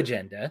no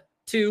agenda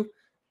to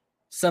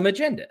some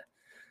agenda.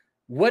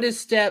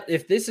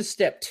 If this is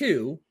step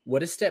 2, what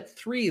does step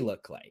 3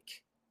 look like?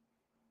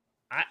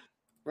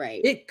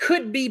 Right. It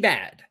could be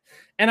bad.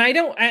 And I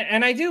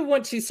do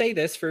want to say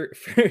this for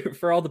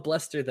all the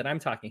bluster that I'm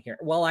talking here.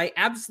 While I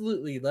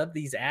absolutely love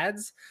these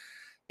ads,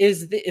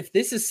 if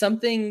this is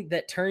something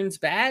that turns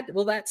bad,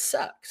 well, that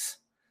sucks.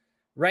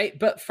 Right.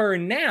 But for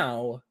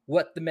now,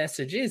 what the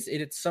message is,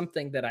 it's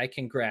something that I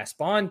can grasp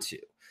onto.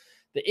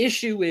 The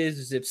issue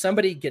is if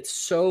somebody gets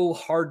so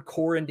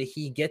hardcore into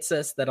He Gets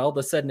Us that all of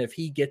a sudden, if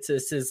He Gets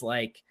Us is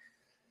like,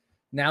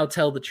 now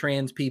tell the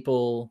trans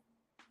people,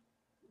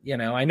 you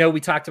know, I know we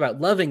talked about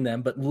loving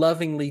them, but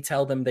lovingly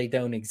tell them they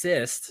don't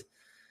exist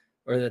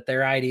or that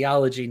their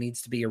ideology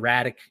needs to be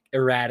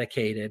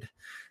eradicated,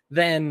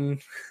 then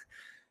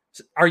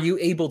are you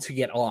able to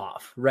get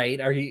off, right?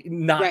 Are you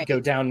not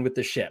go down with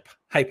the ship,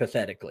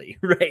 hypothetically,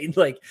 right?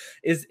 Like,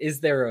 is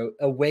there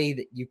a way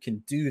that you can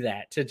do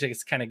that to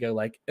just kind of go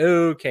like,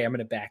 okay, I'm going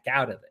to back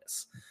out of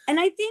this? And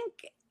I think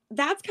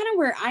that's kind of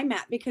where I'm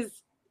at,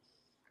 because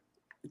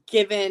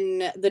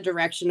given the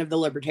direction of the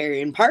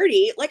Libertarian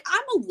Party, like,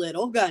 I'm a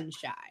little gun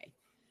shy,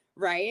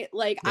 right?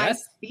 Like,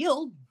 Yes. I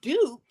feel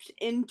duped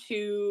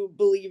into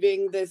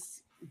believing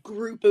this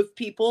group of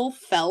people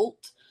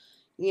felt,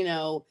 you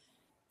know,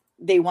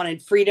 they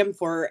wanted freedom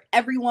for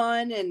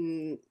everyone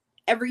and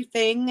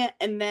everything.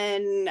 And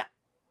then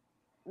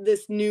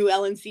this new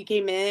LNC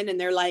came in and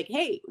they're like,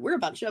 hey, we're a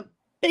bunch of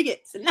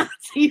bigots and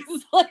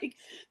Nazis. Like,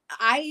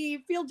 I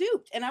feel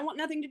duped and I want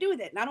nothing to do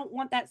with it. And I don't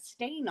want that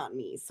stain on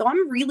me. So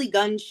I'm really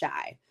gun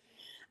shy.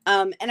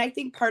 And I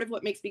think part of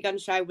what makes me gun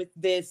shy with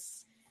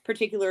this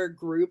particular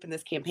group and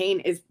this campaign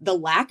is the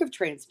lack of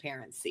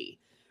transparency,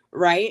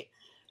 right?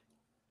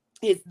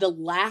 Is the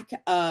lack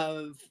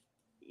of,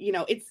 you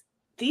know,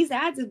 these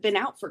ads have been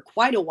out for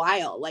quite a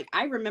while. Like,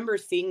 I remember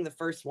seeing the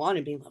first one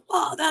and being like,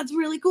 oh, that's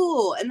really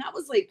cool. And that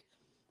was like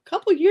a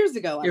couple years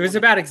ago. It was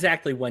about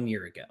exactly 1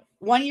 year ago.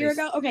 1 year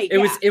ago? Okay.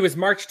 It was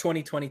March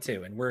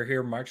 2022, and we're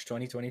here March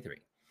 2023.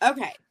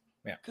 Okay.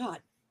 Yeah. God,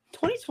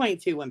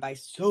 2022 went by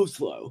so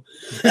slow.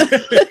 But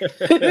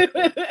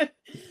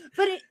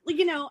it,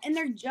 you know, and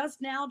they're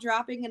just now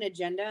dropping an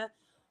agenda.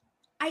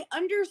 I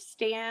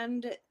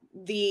understand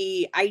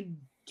the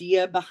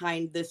idea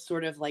behind this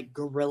sort of like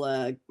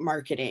guerrilla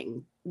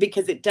marketing,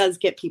 because it does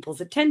get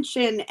people's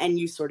attention and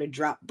you sort of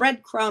drop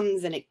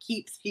breadcrumbs and it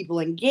keeps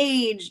people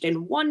engaged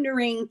and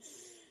wondering.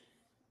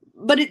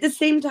 But at the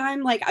same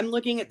time, like, I'm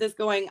looking at this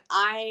going,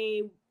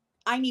 I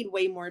need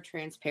way more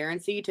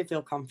transparency to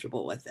feel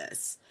comfortable with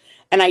this.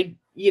 And I,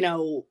 you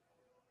know,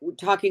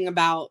 talking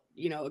about,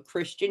 you know, a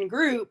Christian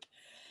group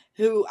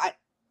who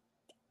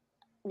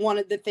one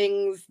of the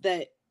things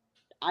that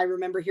I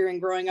remember hearing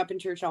growing up in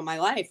church all my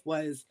life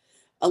was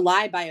a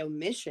lie by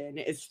omission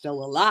is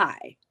still a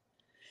lie.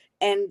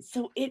 And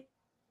so it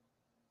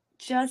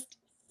just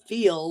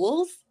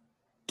feels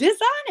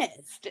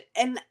dishonest.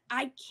 And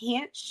I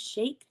can't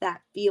shake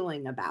that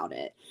feeling about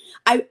it.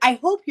 I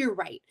hope you're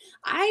right.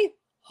 I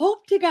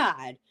hope to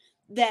God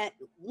that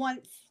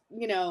once,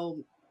 you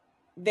know,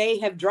 they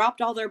have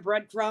dropped all their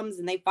breadcrumbs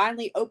and they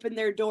finally open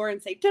their door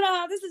and say,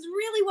 ta-da, this is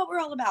really what we're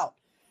all about.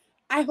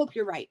 I hope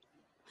you're right.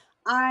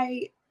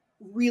 I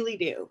really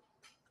do.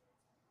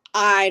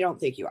 I don't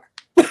think you are.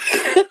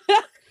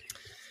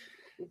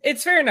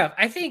 It's fair enough.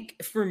 I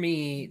think for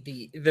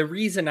me, the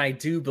reason I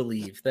do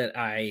believe that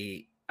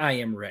I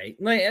am right,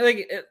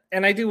 like,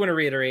 and I do want to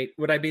reiterate,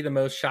 would I be the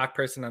most shocked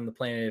person on the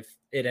planet if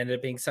it ended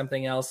up being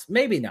something else?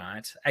 Maybe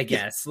not, I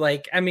guess.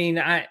 Like, I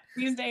mean,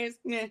 these days,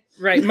 yeah.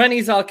 Right.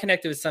 Money's all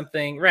connected with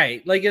something,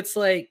 right? Like, it's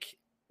like,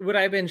 would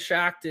I have been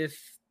shocked if,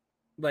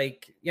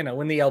 like, you know,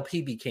 when the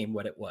LP became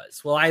what it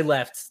was? Well, I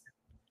left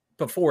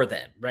before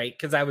then, right?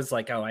 Because I was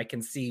like, oh, I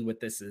can see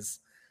what this is.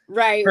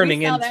 Right, turning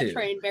we saw into that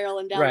train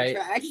barreling down right.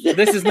 the tracks.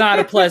 This is not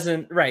a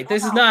pleasant, right?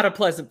 This is not a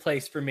pleasant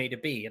place for me to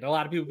be. And a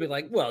lot of people be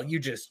like, "Well, you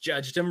just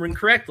judged them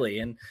incorrectly,"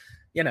 and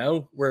you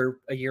know, we're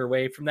a year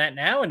away from that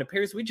now, and it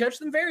appears we judged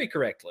them very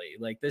correctly.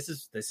 Like, this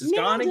is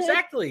gone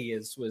exactly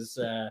as was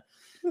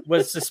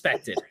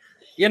suspected.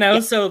 You know,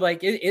 so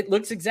like it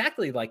looks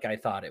exactly like I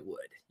thought it would.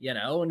 You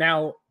know,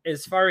 now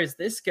as far as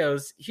this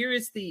goes, here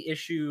is the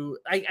issue.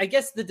 I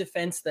guess the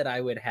defense that I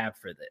would have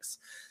for this,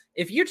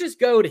 if you just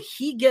go to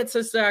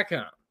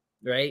hegetsus.com.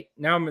 Right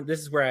now, this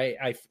is where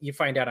you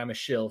find out I'm a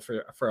shill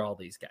for all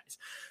these guys.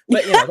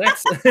 But you know,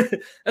 that's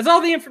that's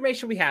all the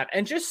information we have.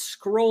 And just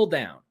scroll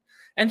down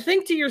and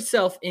think to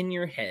yourself in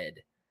your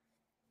head: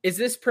 is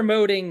this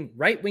promoting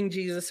right-wing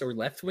Jesus or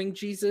left-wing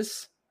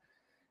Jesus?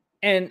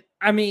 And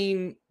I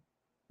mean,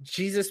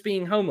 Jesus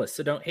being homeless,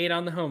 so don't hate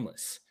on the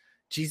homeless.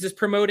 Jesus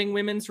promoting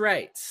women's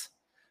rights.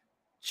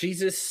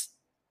 Jesus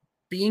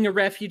being a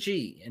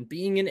refugee and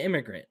being an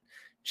immigrant.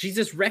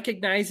 Jesus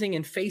recognizing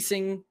and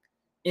facing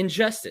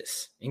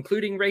injustice,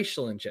 including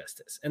racial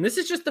injustice. And this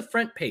is just the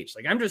front page.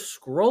 Like, I'm just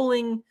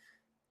scrolling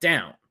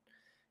down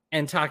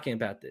and talking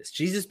about this.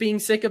 Jesus being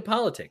sick of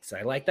politics.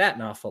 I like that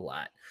an awful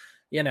lot,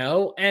 you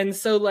know? And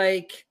so,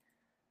 like,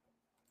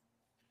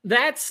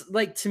 that's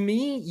like, to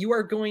me, you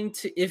are going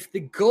to, if the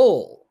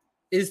goal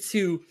is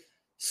to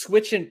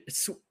switch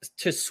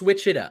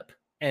it up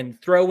and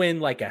throw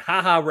in like a,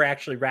 haha, we're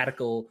actually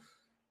radical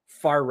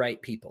far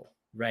right people,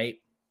 right?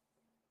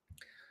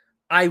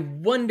 I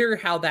wonder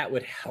how that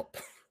would help.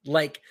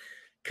 Like,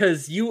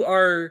 because you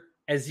are,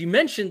 as you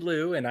mentioned,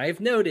 Lou, and I've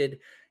noted,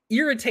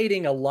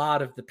 irritating a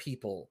lot of the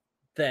people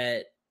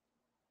that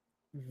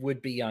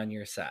would be on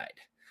your side.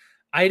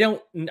 I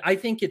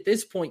think at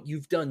this point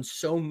you've done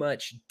so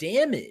much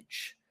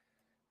damage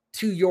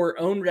to your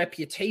own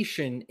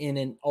reputation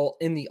in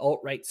the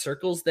alt-right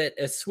circles that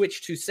a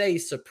switch to say,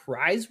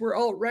 surprise, we're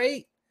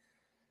alt-right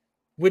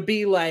would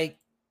be like,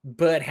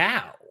 but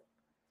how?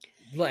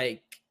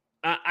 Like,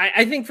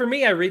 I think for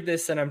me, I read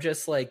this and I'm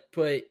just like,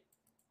 but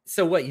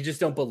so what? You just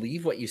don't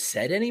believe what you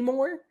said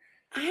anymore?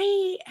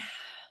 I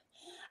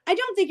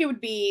don't think it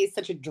would be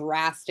such a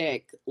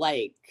drastic,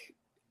 like,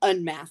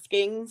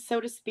 unmasking,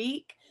 so to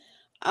speak.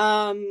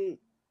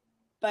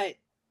 But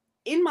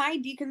in my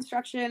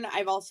deconstruction,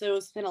 I've also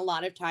spent a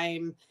lot of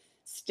time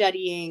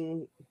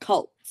studying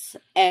cults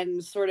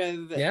and sort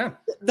of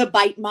the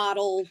bite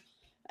model,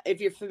 if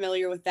you're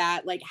familiar with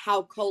that, like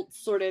how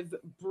cults sort of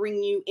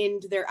bring you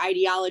into their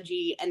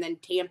ideology and then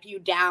tamp you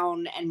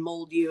down and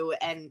mold you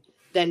and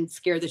then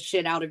scare the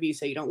shit out of you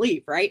so you don't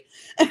leave, right?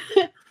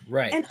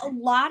 Right. And a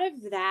lot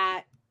of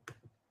that,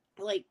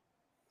 like,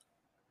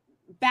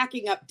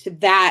 backing up to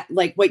that,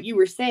 like what you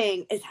were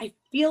saying, is I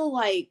feel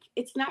like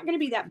it's not going to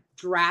be that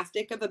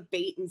drastic of a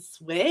bait and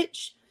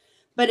switch,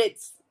 but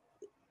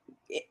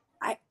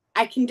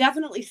I can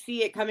definitely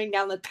see it coming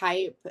down the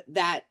pipe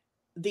that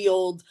the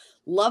old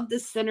love the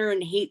sinner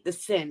and hate the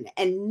sin.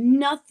 And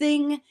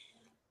nothing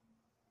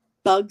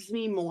bugs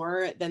me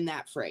more than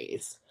that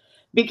phrase,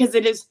 because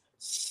it is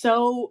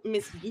so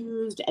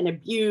misused and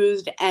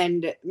abused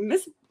and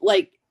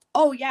like,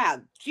 oh yeah,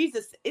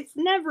 Jesus, it's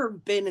never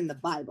been in the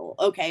Bible.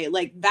 Okay,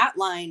 like that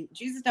line,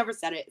 Jesus never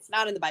said it. It's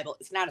not in the Bible.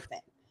 It's not a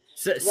thing.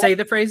 So, say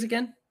the phrase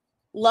again.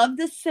 Love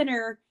the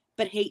sinner,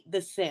 but hate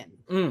the sin.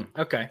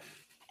 Okay.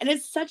 And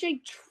it's such a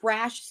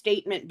trash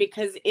statement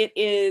because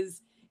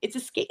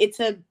it's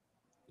a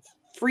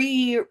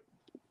free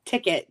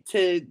ticket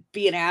to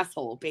be an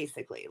asshole,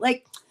 basically.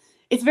 Like,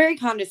 it's very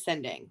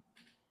condescending.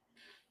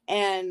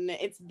 And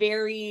it's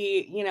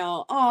very,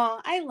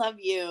 oh, I love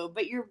you,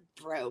 but you're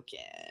broken.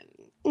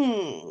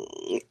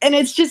 And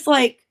it's just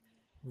like,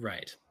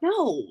 right.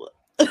 No.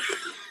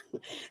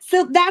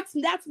 So that's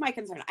my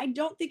concern. I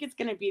don't think it's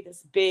going to be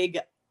this big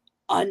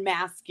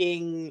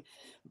unmasking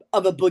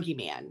of a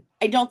boogeyman.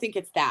 I don't think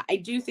it's that. I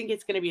do think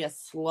it's going to be a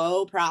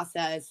slow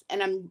process.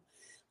 And I'm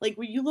like,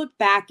 when you look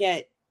back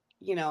at,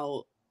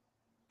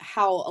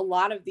 how a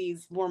lot of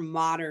these more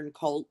modern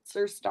cults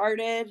are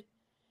started,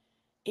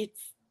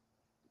 it's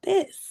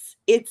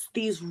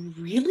these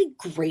really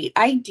great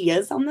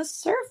ideas on the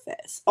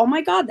surface. Oh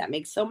my God, that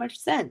makes so much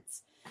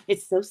sense.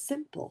 It's so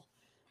simple.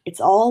 It's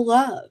all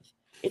love.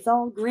 It's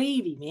all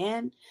gravy,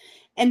 man.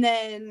 And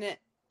then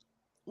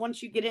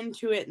once you get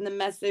into it and the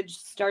message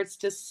starts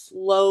to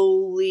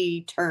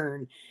slowly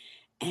turn,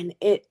 and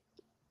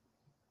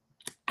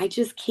I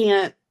just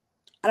can't,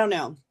 I don't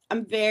know.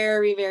 I'm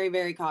very, very,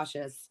 very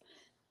cautious.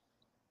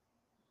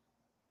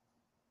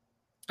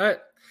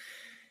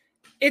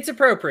 It's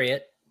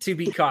appropriate to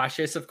be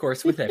cautious, of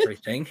course, with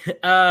everything.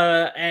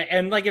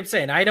 And like I'm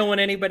saying, I don't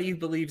want anybody who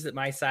believes that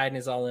my side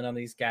is all in on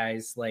these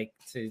guys, like,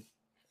 to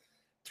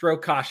throw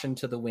caution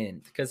to the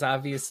wind. Because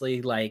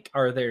obviously, like,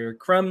 are there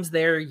crumbs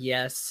there?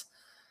 Yes.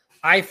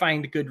 I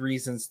find good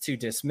reasons to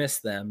dismiss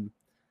them.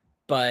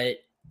 But,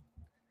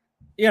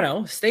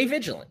 stay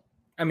vigilant.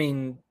 I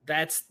mean,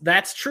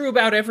 that's true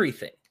about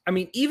everything. I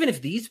mean, even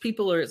if these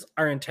people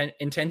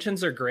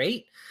intentions are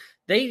great,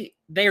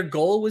 their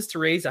goal was to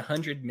raise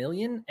 $100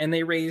 million, and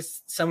they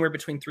raised somewhere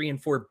between $3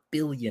 and $4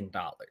 billion.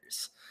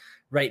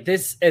 Right?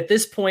 At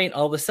this point,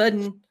 all of a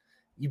sudden,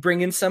 you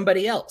bring in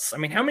somebody else. I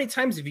mean, how many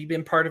times have you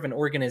been part of an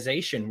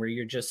organization where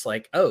you're just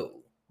like,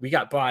 oh, we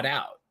got bought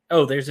out.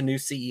 Oh, there's a new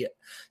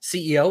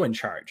CEO in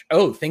charge.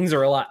 Oh, things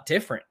are a lot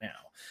different now.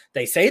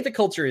 They say the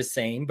culture is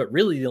same, but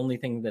really the only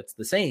thing that's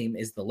the same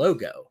is the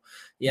logo,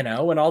 and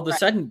all of a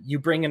sudden you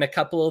bring in a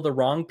couple of the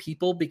wrong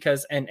people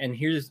because, and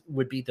here's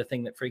would be the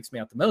thing that freaks me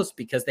out the most,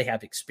 because they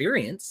have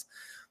experience.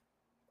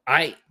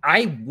 I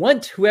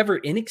want whoever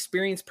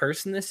inexperienced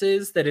person this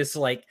is, that is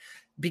like,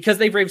 because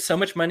they've raised so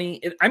much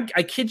money.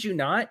 I kid you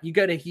not. You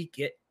go to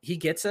He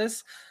Gets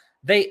Us.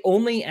 They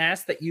only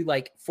ask that you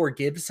like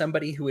forgive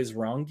somebody who has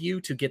wronged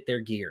you to get their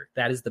gear.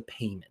 That is the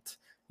payment.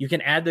 You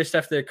can add their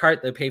stuff to their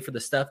cart. They pay for the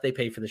stuff. They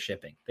pay for the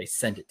shipping. They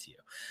send it to you.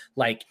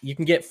 Like, you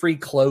can get free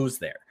clothes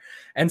there.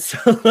 And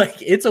so,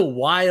 like, it's a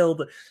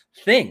wild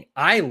thing.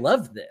 I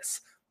love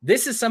this.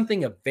 This is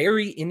something a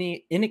very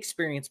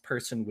inexperienced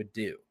person would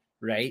do,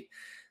 right?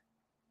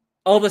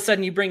 All of a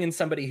sudden, you bring in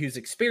somebody who's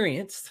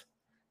experienced,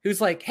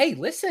 who's like, hey,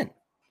 listen,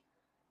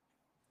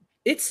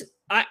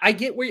 I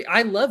get where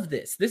I love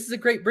this. This is a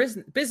great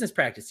business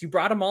practice. You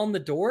brought them all in the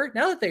door.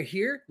 Now that they're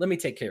here, let me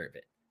take care of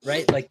it.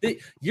 Right? Like,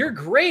 you're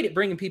great at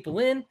bringing people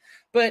in,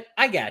 but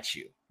I got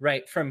you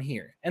right from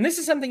here. And this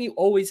is something you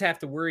always have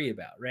to worry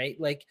about, right?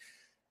 Like,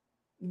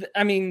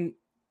 I mean,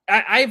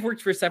 I've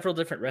worked for several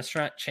different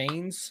restaurant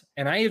chains,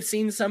 and I have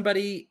seen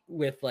somebody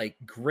with like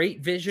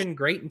great vision,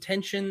 great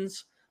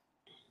intentions,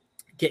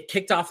 get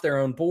kicked off their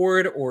own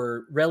board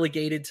or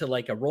relegated to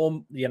like a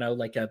role,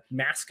 like a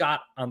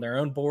mascot on their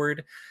own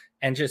board,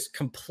 and just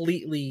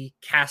completely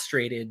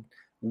castrated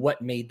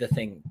what made the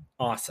thing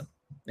awesome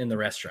in the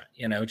restaurant,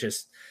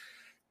 just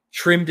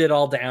trimmed it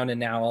all down. And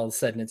now all of a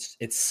sudden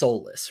it's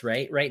soulless,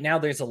 right? Right now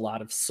there's a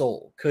lot of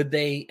soul. Could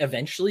they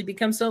eventually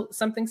become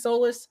something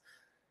soulless?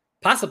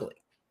 Possibly.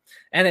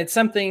 And it's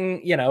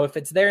something, if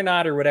it's there or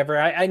not or whatever,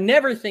 I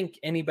never think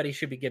anybody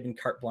should be given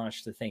carte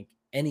blanche to think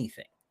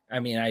anything. I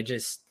mean,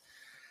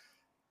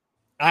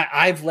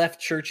 I've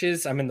left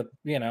churches. I'm in the,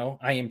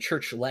 I am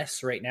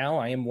churchless right now.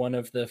 I am one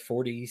of the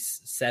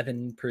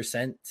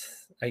 47%,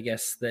 I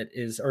guess, that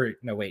is, or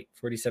no, wait,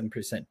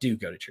 47% do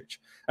go to church.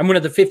 I'm one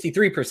of the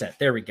 53%.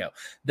 There we go.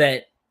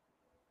 That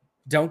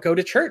don't go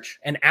to church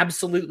and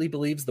absolutely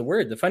believes the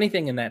word. The funny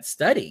thing in that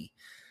study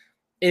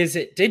is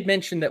it did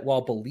mention that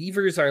while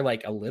believers are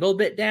like a little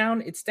bit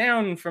down, it's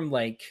down from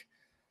like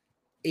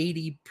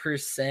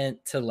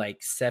 80% to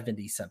like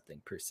 70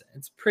 something percent.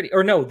 It's pretty,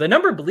 or no, the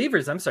number of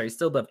believers, I'm sorry,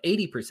 still above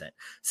 80%.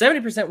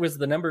 70% was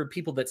the number of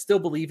people that still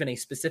believe in a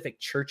specific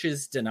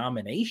church's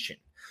denomination,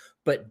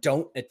 but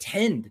don't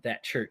attend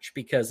that church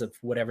because of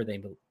whatever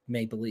they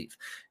may believe.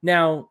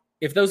 Now,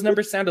 if those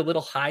numbers sound a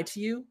little high to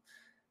you,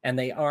 and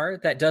they are,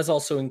 that does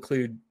also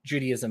include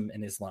Judaism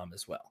and Islam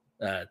as well.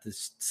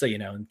 So, you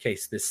know, in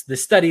case this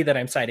study that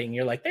I'm citing,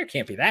 you're like, there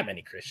can't be that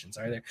many Christians,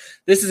 are there?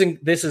 This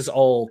is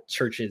all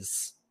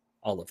churches,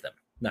 all of them,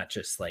 not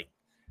just like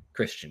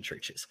Christian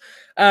churches.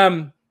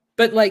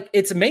 But like,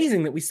 it's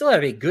amazing that we still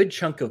have a good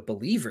chunk of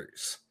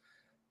believers.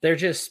 They're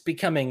just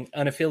becoming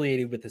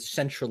unaffiliated with a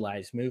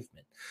centralized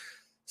movement.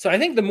 So I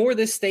think the more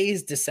this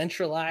stays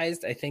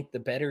decentralized, I think the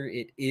better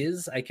it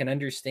is. I can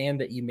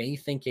understand that you may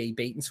think a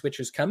bait and switch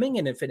is coming,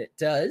 and if it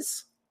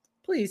does,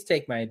 please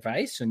take my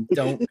advice and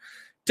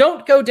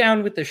don't go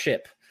down with the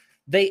ship.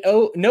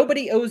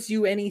 Nobody owes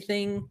you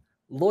anything.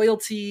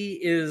 Loyalty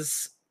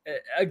is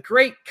a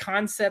great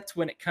concept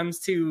when it comes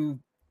to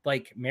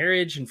like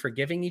marriage and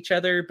forgiving each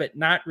other, but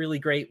not really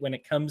great when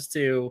it comes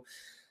to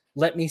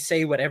let me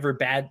say whatever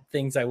bad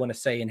things I want to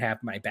say and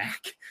have my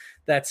back.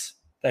 That's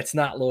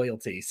not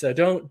loyalty. So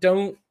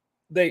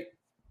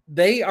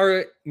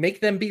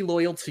make them be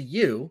loyal to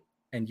you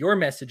and your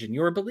message and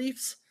your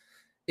beliefs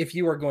if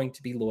you are going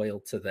to be loyal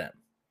to them.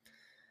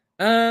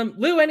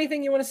 Lou,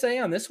 anything you want to say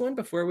on this one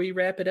before we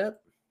wrap it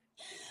up?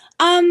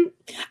 I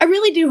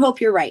really do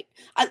hope you're right.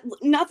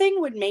 Nothing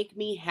would make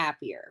me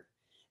happier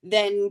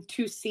than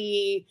to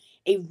see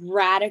a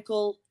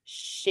radical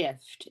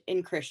shift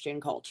in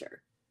Christian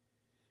culture.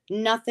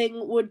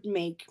 Nothing would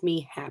make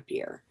me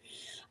happier.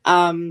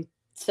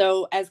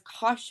 So as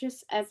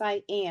cautious as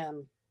I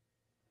am,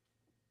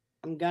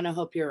 I'm going to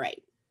hope you're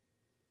right.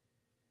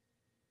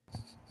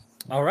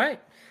 All right.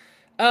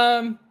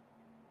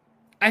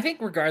 I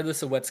think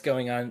regardless of what's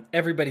going on,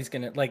 everybody's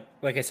going to, like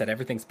I said,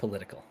 everything's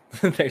political.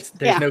 There's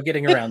no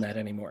getting around that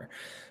anymore.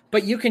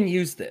 But you can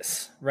use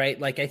this, right?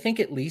 Like, I think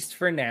at least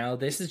for now,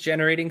 this is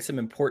generating some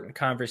important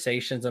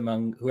conversations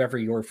among whoever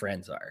your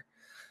friends are.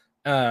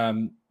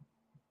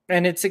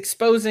 And it's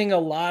exposing a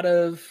lot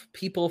of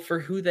people for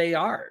who they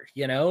are.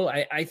 You know,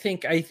 I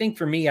think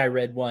for me, I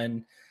read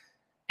one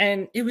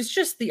and it was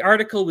just, the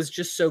article was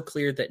just so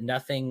clear that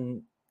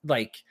nothing,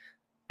 like,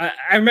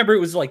 I remember it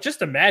was like,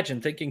 just imagine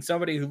thinking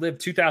somebody who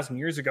lived 2,000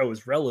 years ago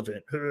was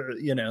relevant,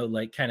 you know,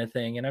 like kind of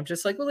thing. And I'm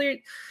just like, well,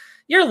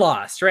 you're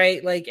lost,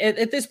 right? Like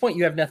at this point,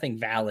 you have nothing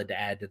valid to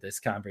add to this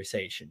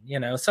conversation. You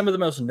know, some of the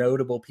most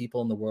notable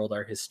people in the world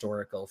are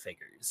historical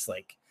figures,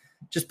 like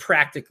just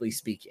practically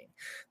speaking.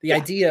 The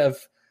idea of,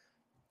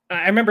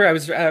 I remember I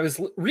was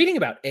reading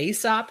about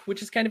Aesop,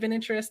 which is kind of an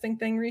interesting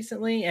thing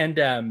recently.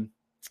 And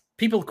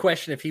people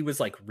question if he was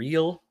like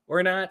real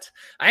or not.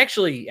 I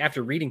actually,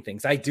 after reading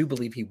things, I do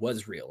believe he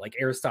was real. Like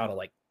Aristotle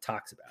like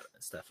talks about it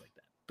and stuff like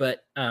that.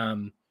 But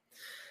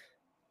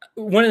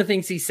one of the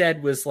things he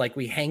said was like,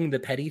 we hang the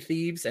petty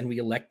thieves and we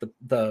elect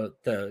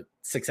the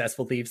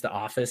successful thieves to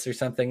office or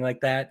something like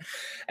that.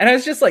 And I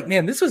was just like,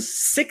 man, this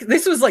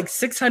was like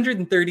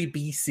 630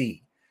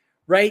 BC.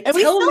 Right? And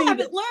we still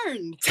haven't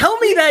learned. Tell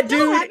me that, dude.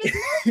 Haven't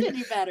learned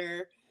any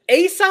better.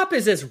 Aesop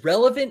is as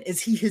relevant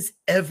as he has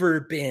ever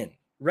been,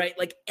 right?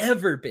 Like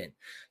ever been.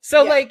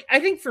 So like,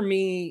 I think for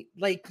me,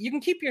 like you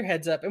can keep your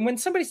heads up. And when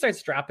somebody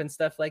starts dropping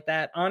stuff like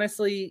that,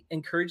 honestly,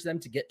 encourage them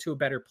to get to a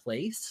better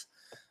place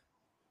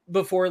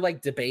before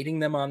like debating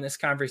them on this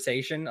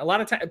conversation. A lot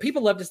of time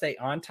people love to stay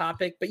on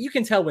topic, but you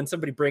can tell when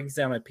somebody brings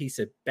down a piece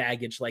of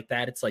baggage like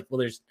that, it's like, well,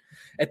 there's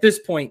at this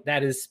point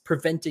that is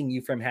preventing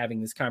you from having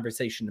this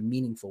conversation in a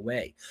meaningful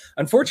way.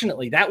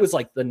 Unfortunately, that was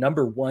like the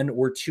number 1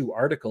 or 2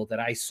 article that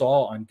I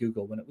saw on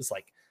Google when it was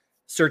like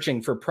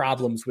searching for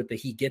problems with the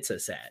He Gets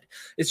Us ad.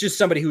 It's just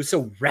somebody who's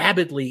so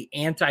rabidly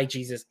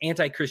anti-Jesus,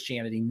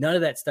 anti-Christianity. None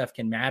of that stuff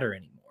can matter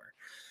anymore.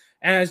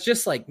 And I was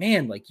just like,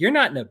 man, like you're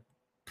not in a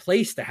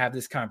place to have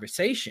this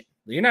conversation.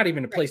 You're not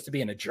even a place to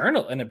be an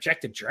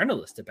objective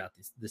journalist about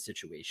the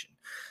situation.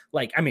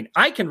 Like, I mean,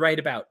 I can write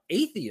about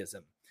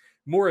atheism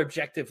more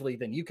objectively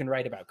than you can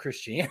write about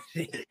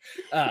Christianity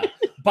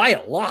by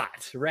a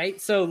lot, right?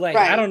 So like,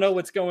 I don't know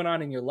what's going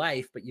on in your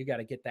life, but you got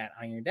to get that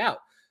ironed out.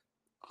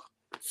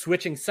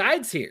 Switching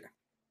sides here.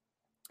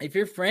 If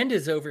your friend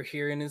is over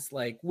here and is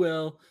like,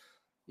 well,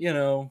 you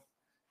know,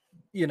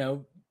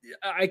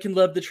 I can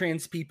love the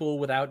trans people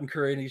without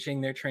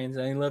encouraging their trans.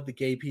 And I love the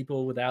gay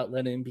people without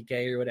letting them be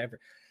gay or whatever.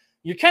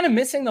 You're kind of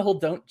missing the whole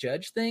don't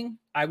judge thing.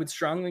 I would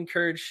strongly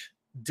encourage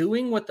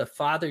doing what the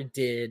father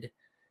did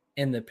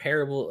in the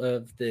parable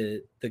of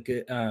the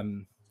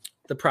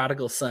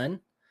prodigal son.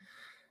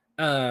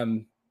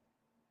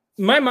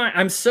 My mind,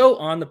 I'm so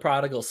on the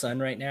prodigal son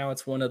right now.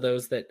 It's one of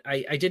those that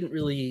I didn't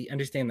really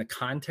understand the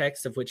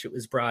context of which it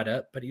was brought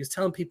up, but he was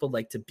telling people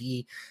like to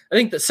be, I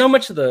think that so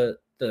much of the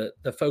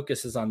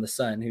focus is on the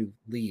son who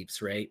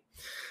leaves, right?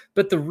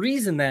 But the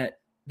reason that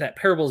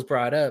parable is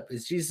brought up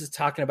is Jesus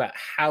talking about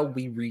how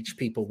we reach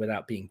people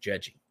without being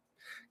judging.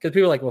 Because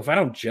people are like, well, if I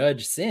don't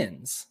judge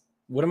sins,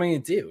 what am I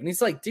going to do? And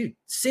he's like, dude,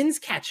 sins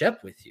catch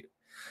up with you.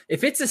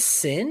 If it's a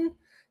sin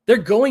they're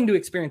going to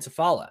experience a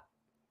fallout.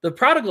 The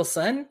prodigal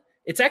son,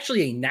 it's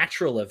actually a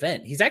natural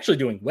event. He's actually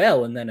doing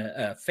well, and then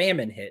a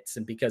famine hits,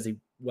 and because he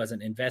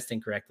wasn't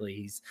investing correctly,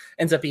 he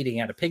ends up eating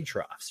out of pig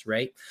troughs,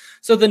 right?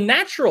 So the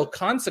natural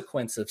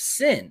consequence of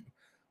sin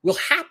will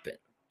happen.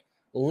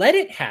 Let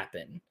it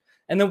happen.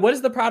 And then what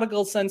does the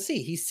prodigal son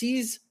see? He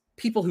sees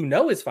people who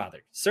know his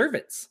father,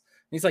 servants.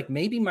 And he's like,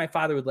 maybe my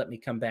father would let me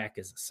come back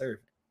as a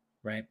servant,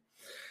 right?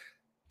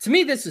 To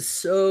me, this is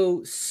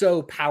so,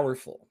 so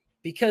powerful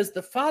because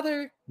the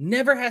father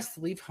never has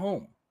to leave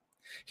home.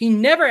 He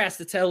never has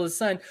to tell his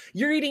son,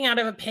 you're eating out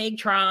of a pig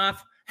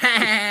trough.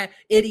 Ha,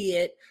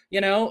 idiot.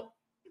 You know,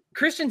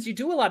 Christians, you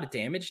do a lot of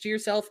damage to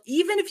yourself,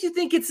 even if you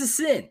think it's a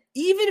sin,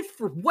 even if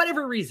for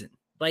whatever reason,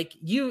 like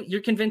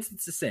you're convinced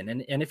it's a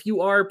sin. And if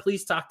you are,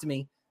 please talk to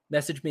me,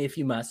 message me if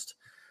you must.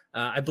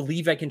 I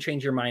believe I can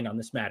change your mind on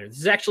this matter. This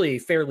is actually a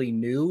fairly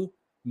new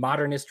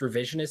modernist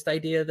revisionist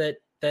idea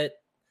that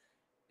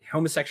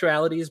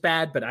homosexuality is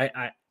bad, but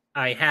I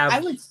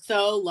would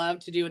so love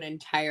to do an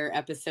entire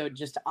episode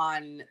just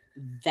on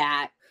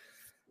that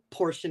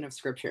portion of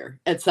scripture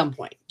at some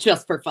point,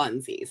 just for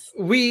funsies.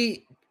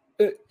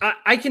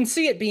 I can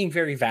see it being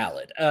very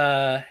valid.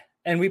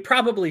 And we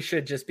probably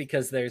should, just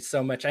because there's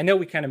so much. I know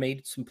we kind of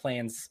made some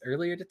plans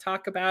earlier to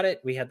talk about it.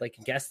 We had like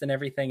a guest and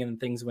everything, and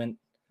things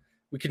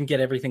we couldn't get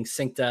everything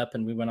synced up,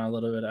 and we went on a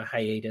little bit of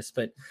hiatus,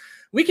 but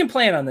we can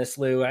plan on this,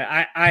 Lou.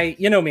 I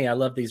you know me, I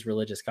love these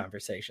religious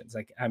conversations.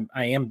 Like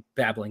I am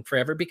babbling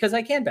forever because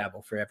I can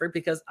babble forever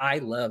because I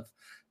love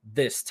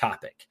this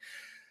topic.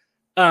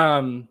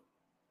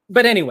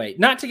 But anyway,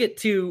 not to get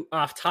too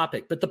off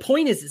topic, but the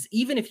point is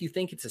even if you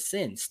think it's a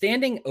sin,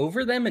 standing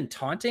over them and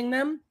taunting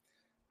them,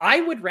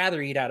 I would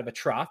rather eat out of a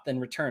trough than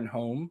return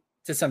home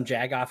to some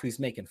jagoff who's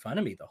making fun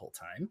of me the whole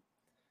time,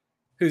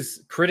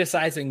 who's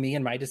criticizing me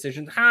and my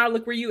decisions.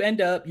 Look where you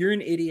end up. You're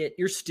an idiot.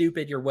 You're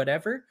stupid. You're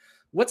whatever.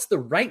 What's the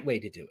right way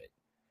to do it?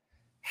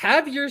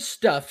 Have your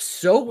stuff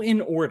so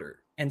in order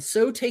and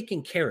so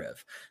taken care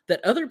of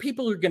that other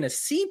people are going to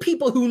see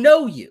people who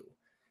know you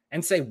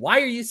and say,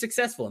 why are you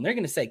successful? And they're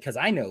going to say, because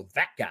I know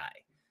that guy,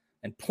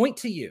 and point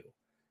to you,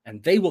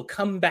 and they will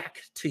come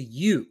back to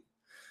you.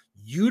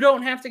 You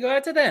don't have to go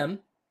out to them.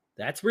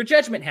 That's where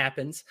judgment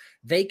happens.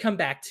 They come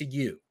back to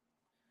you.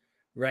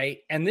 Right.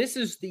 And this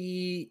is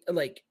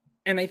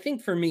and I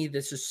think for me,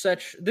 this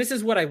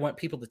is what I want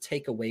people to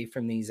take away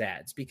from these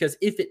ads, because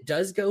if it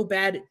does go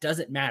bad, it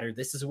doesn't matter.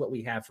 This is what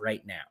we have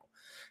right now,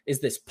 is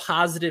this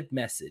positive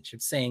message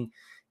of saying,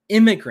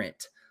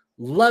 immigrant,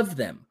 love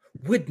them,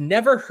 would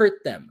never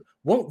hurt them,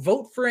 won't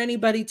vote for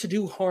anybody to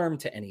do harm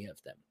to any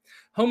of them.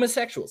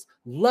 Homosexuals,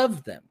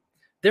 love them.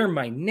 They're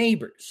my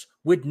neighbors,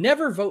 would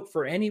never vote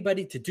for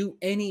anybody to do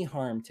any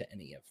harm to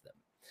any of them.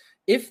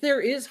 If there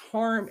is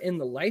harm in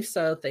the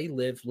lifestyle that they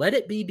live, let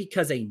it be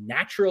because a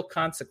natural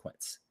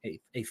consequence,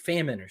 a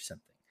famine or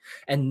something,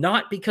 and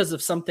not because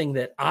of something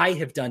that I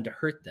have done to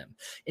hurt them.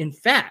 In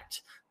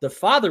fact, the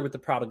father with the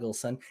prodigal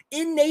son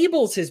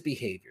enables his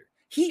behavior.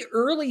 He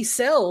early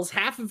sells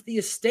half of the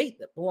estate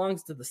that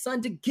belongs to the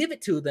son to give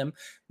it to them,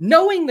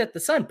 knowing that the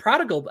son,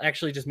 prodigal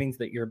actually just means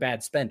that you're a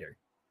bad spender.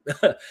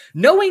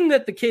 Knowing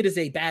that the kid is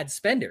a bad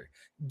spender,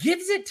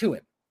 gives it to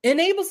him,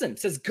 enables him,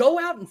 says, go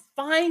out and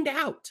find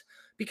out.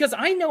 Because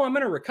I know I'm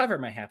going to recover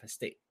my half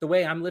estate. The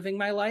way I'm living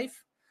my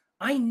life,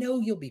 I know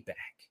you'll be back.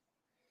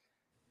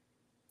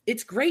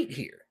 It's great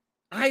here.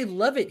 I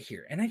love it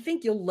here. And I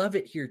think you'll love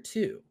it here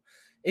too.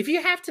 If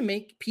you have to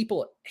make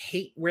people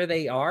hate where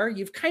they are,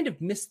 you've kind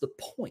of missed the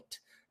point.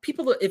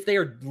 People, if they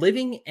are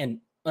living an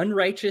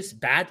unrighteous,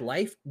 bad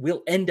life,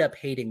 will end up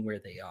hating where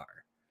they are.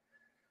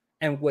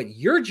 And what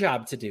your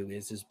job to do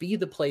is be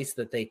the place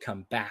that they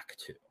come back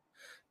to.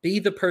 Be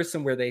the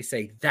person where they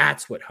say,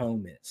 that's what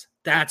home is.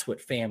 That's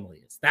what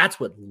family is. That's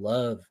what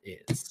love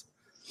is.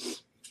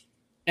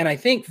 And I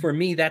think for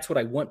me, that's what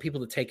I want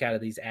people to take out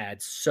of these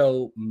ads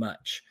so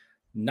much.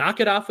 Knock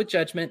it off with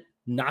judgment.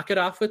 Knock it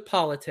off with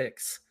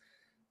politics.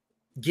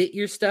 Get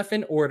your stuff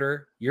in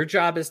order. Your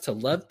job is to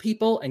love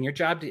people, and your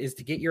job is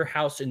to get your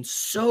house in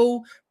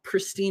so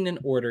pristine in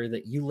order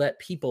that you let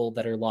people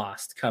that are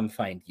lost come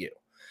find you.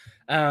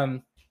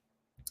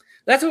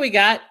 That's what we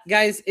got,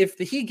 guys. If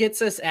the He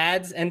Gets Us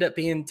ads end up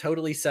being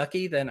totally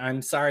sucky, then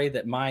I'm sorry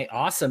that my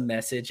awesome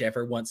message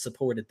ever once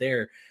supported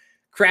their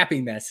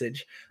crappy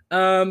message.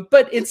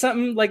 But it's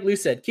something, like Lou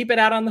said, keep it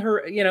out on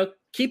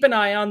keep an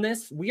eye on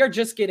this. We are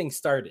just getting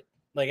started.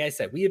 Like I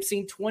said, we have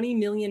seen $20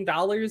 million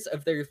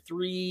of their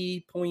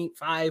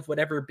 3.5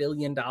 whatever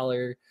billion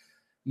dollar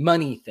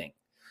money thing.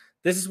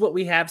 This is what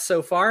we have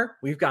so far.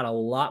 We've got a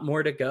lot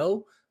more to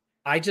go.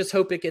 I just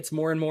hope it gets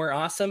more and more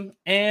awesome.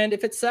 And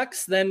if it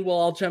sucks, then we'll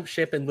all jump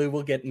ship and Lou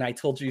will get an I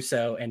told you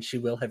so, and she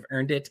will have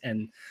earned it.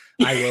 And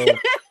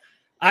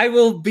I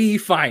will be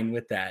fine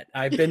with that.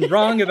 I've been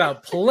wrong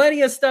about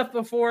plenty of stuff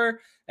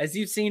before. As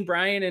you've seen,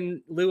 Brian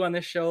and Lou on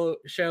this show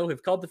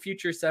have called the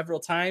future several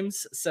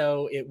times.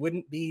 So it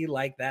wouldn't be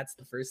like that's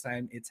the first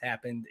time it's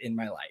happened in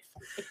my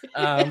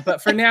life.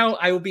 But for now,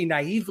 I will be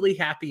naively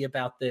happy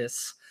about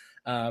this.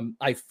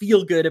 I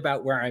feel good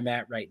about where I'm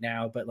at right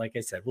now. But like I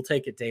said, we'll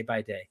take it day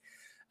by day.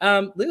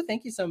 Lou,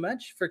 thank you so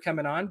much for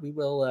coming on.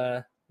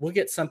 We'll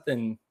get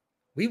something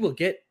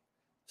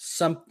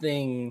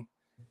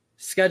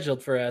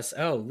scheduled for us.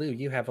 Oh, Lou,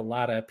 you have a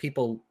lot of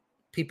people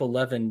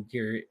loving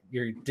your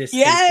distaste.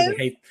 Yes.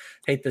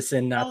 Hate the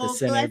sin, not the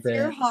sinner. Bless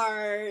your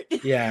heart.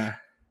 Yeah.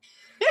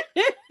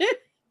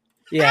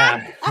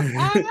 Yeah.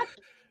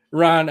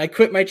 Ron, I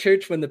quit my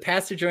church when the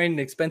pastor joined an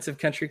expensive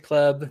country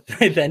club.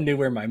 I then knew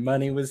where my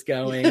money was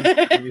going.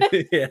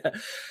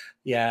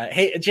 Yeah.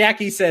 Hey,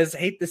 Jackie says,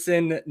 hate the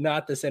sin,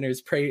 not the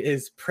sinners.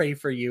 Pray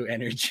for you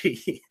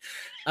energy.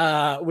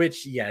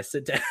 Which, yes,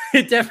 it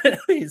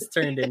definitely has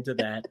turned into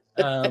that.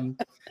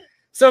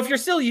 So if you're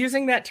still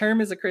using that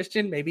term as a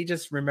Christian, maybe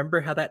just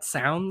remember how that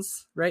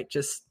sounds, right?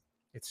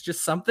 It's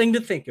just something to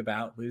think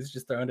about. Lou's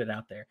just throwing it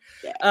out there.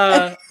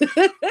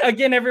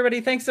 Again, everybody,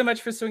 thanks so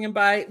much for swinging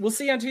by. We'll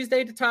see you on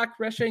Tuesday to talk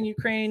Russia and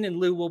Ukraine, and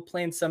Lou will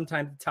plan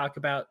sometime to talk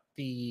about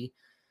being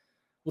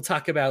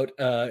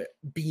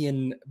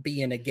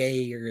a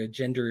gay or a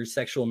gender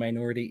sexual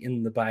minority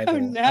in the Bible. Oh,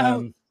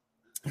 no.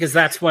 Because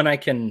that's when I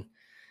can.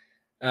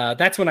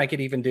 That's when I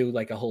could even do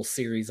like a whole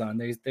series on.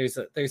 There's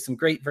some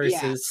great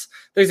verses. Yeah.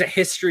 There's a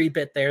history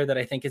bit there that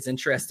I think is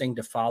interesting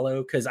to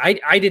follow, because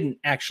I didn't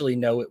actually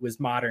know it was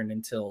modern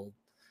until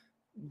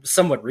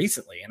somewhat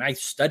recently, and I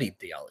studied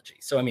theology.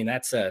 So I mean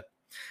that's a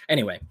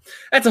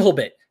whole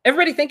bit.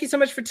 Everybody, thank you so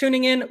much for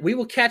tuning in. We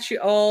will catch you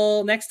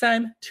all next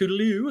time.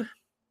 Toodaloo.